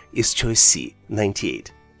answer is choice C,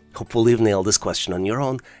 98. Hopefully you've nailed this question on your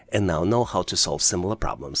own and now know how to solve similar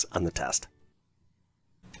problems on the test.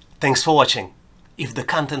 Thanks for watching. If the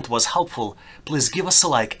content was helpful, please give us a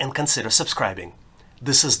like and consider subscribing.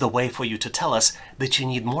 This is the way for you to tell us that you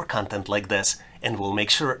need more content like this, and we'll make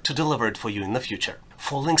sure to deliver it for you in the future.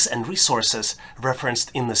 For links and resources referenced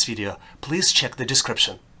in this video, please check the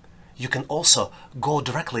description. You can also go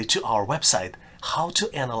directly to our website,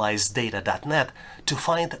 howtoanalyzedata.net, to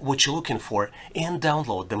find what you're looking for and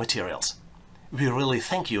download the materials. We really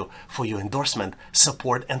thank you for your endorsement,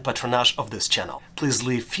 support, and patronage of this channel. Please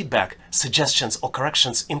leave feedback, suggestions, or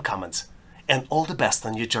corrections in comments. And all the best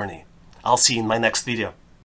on your journey. I'll see you in my next video.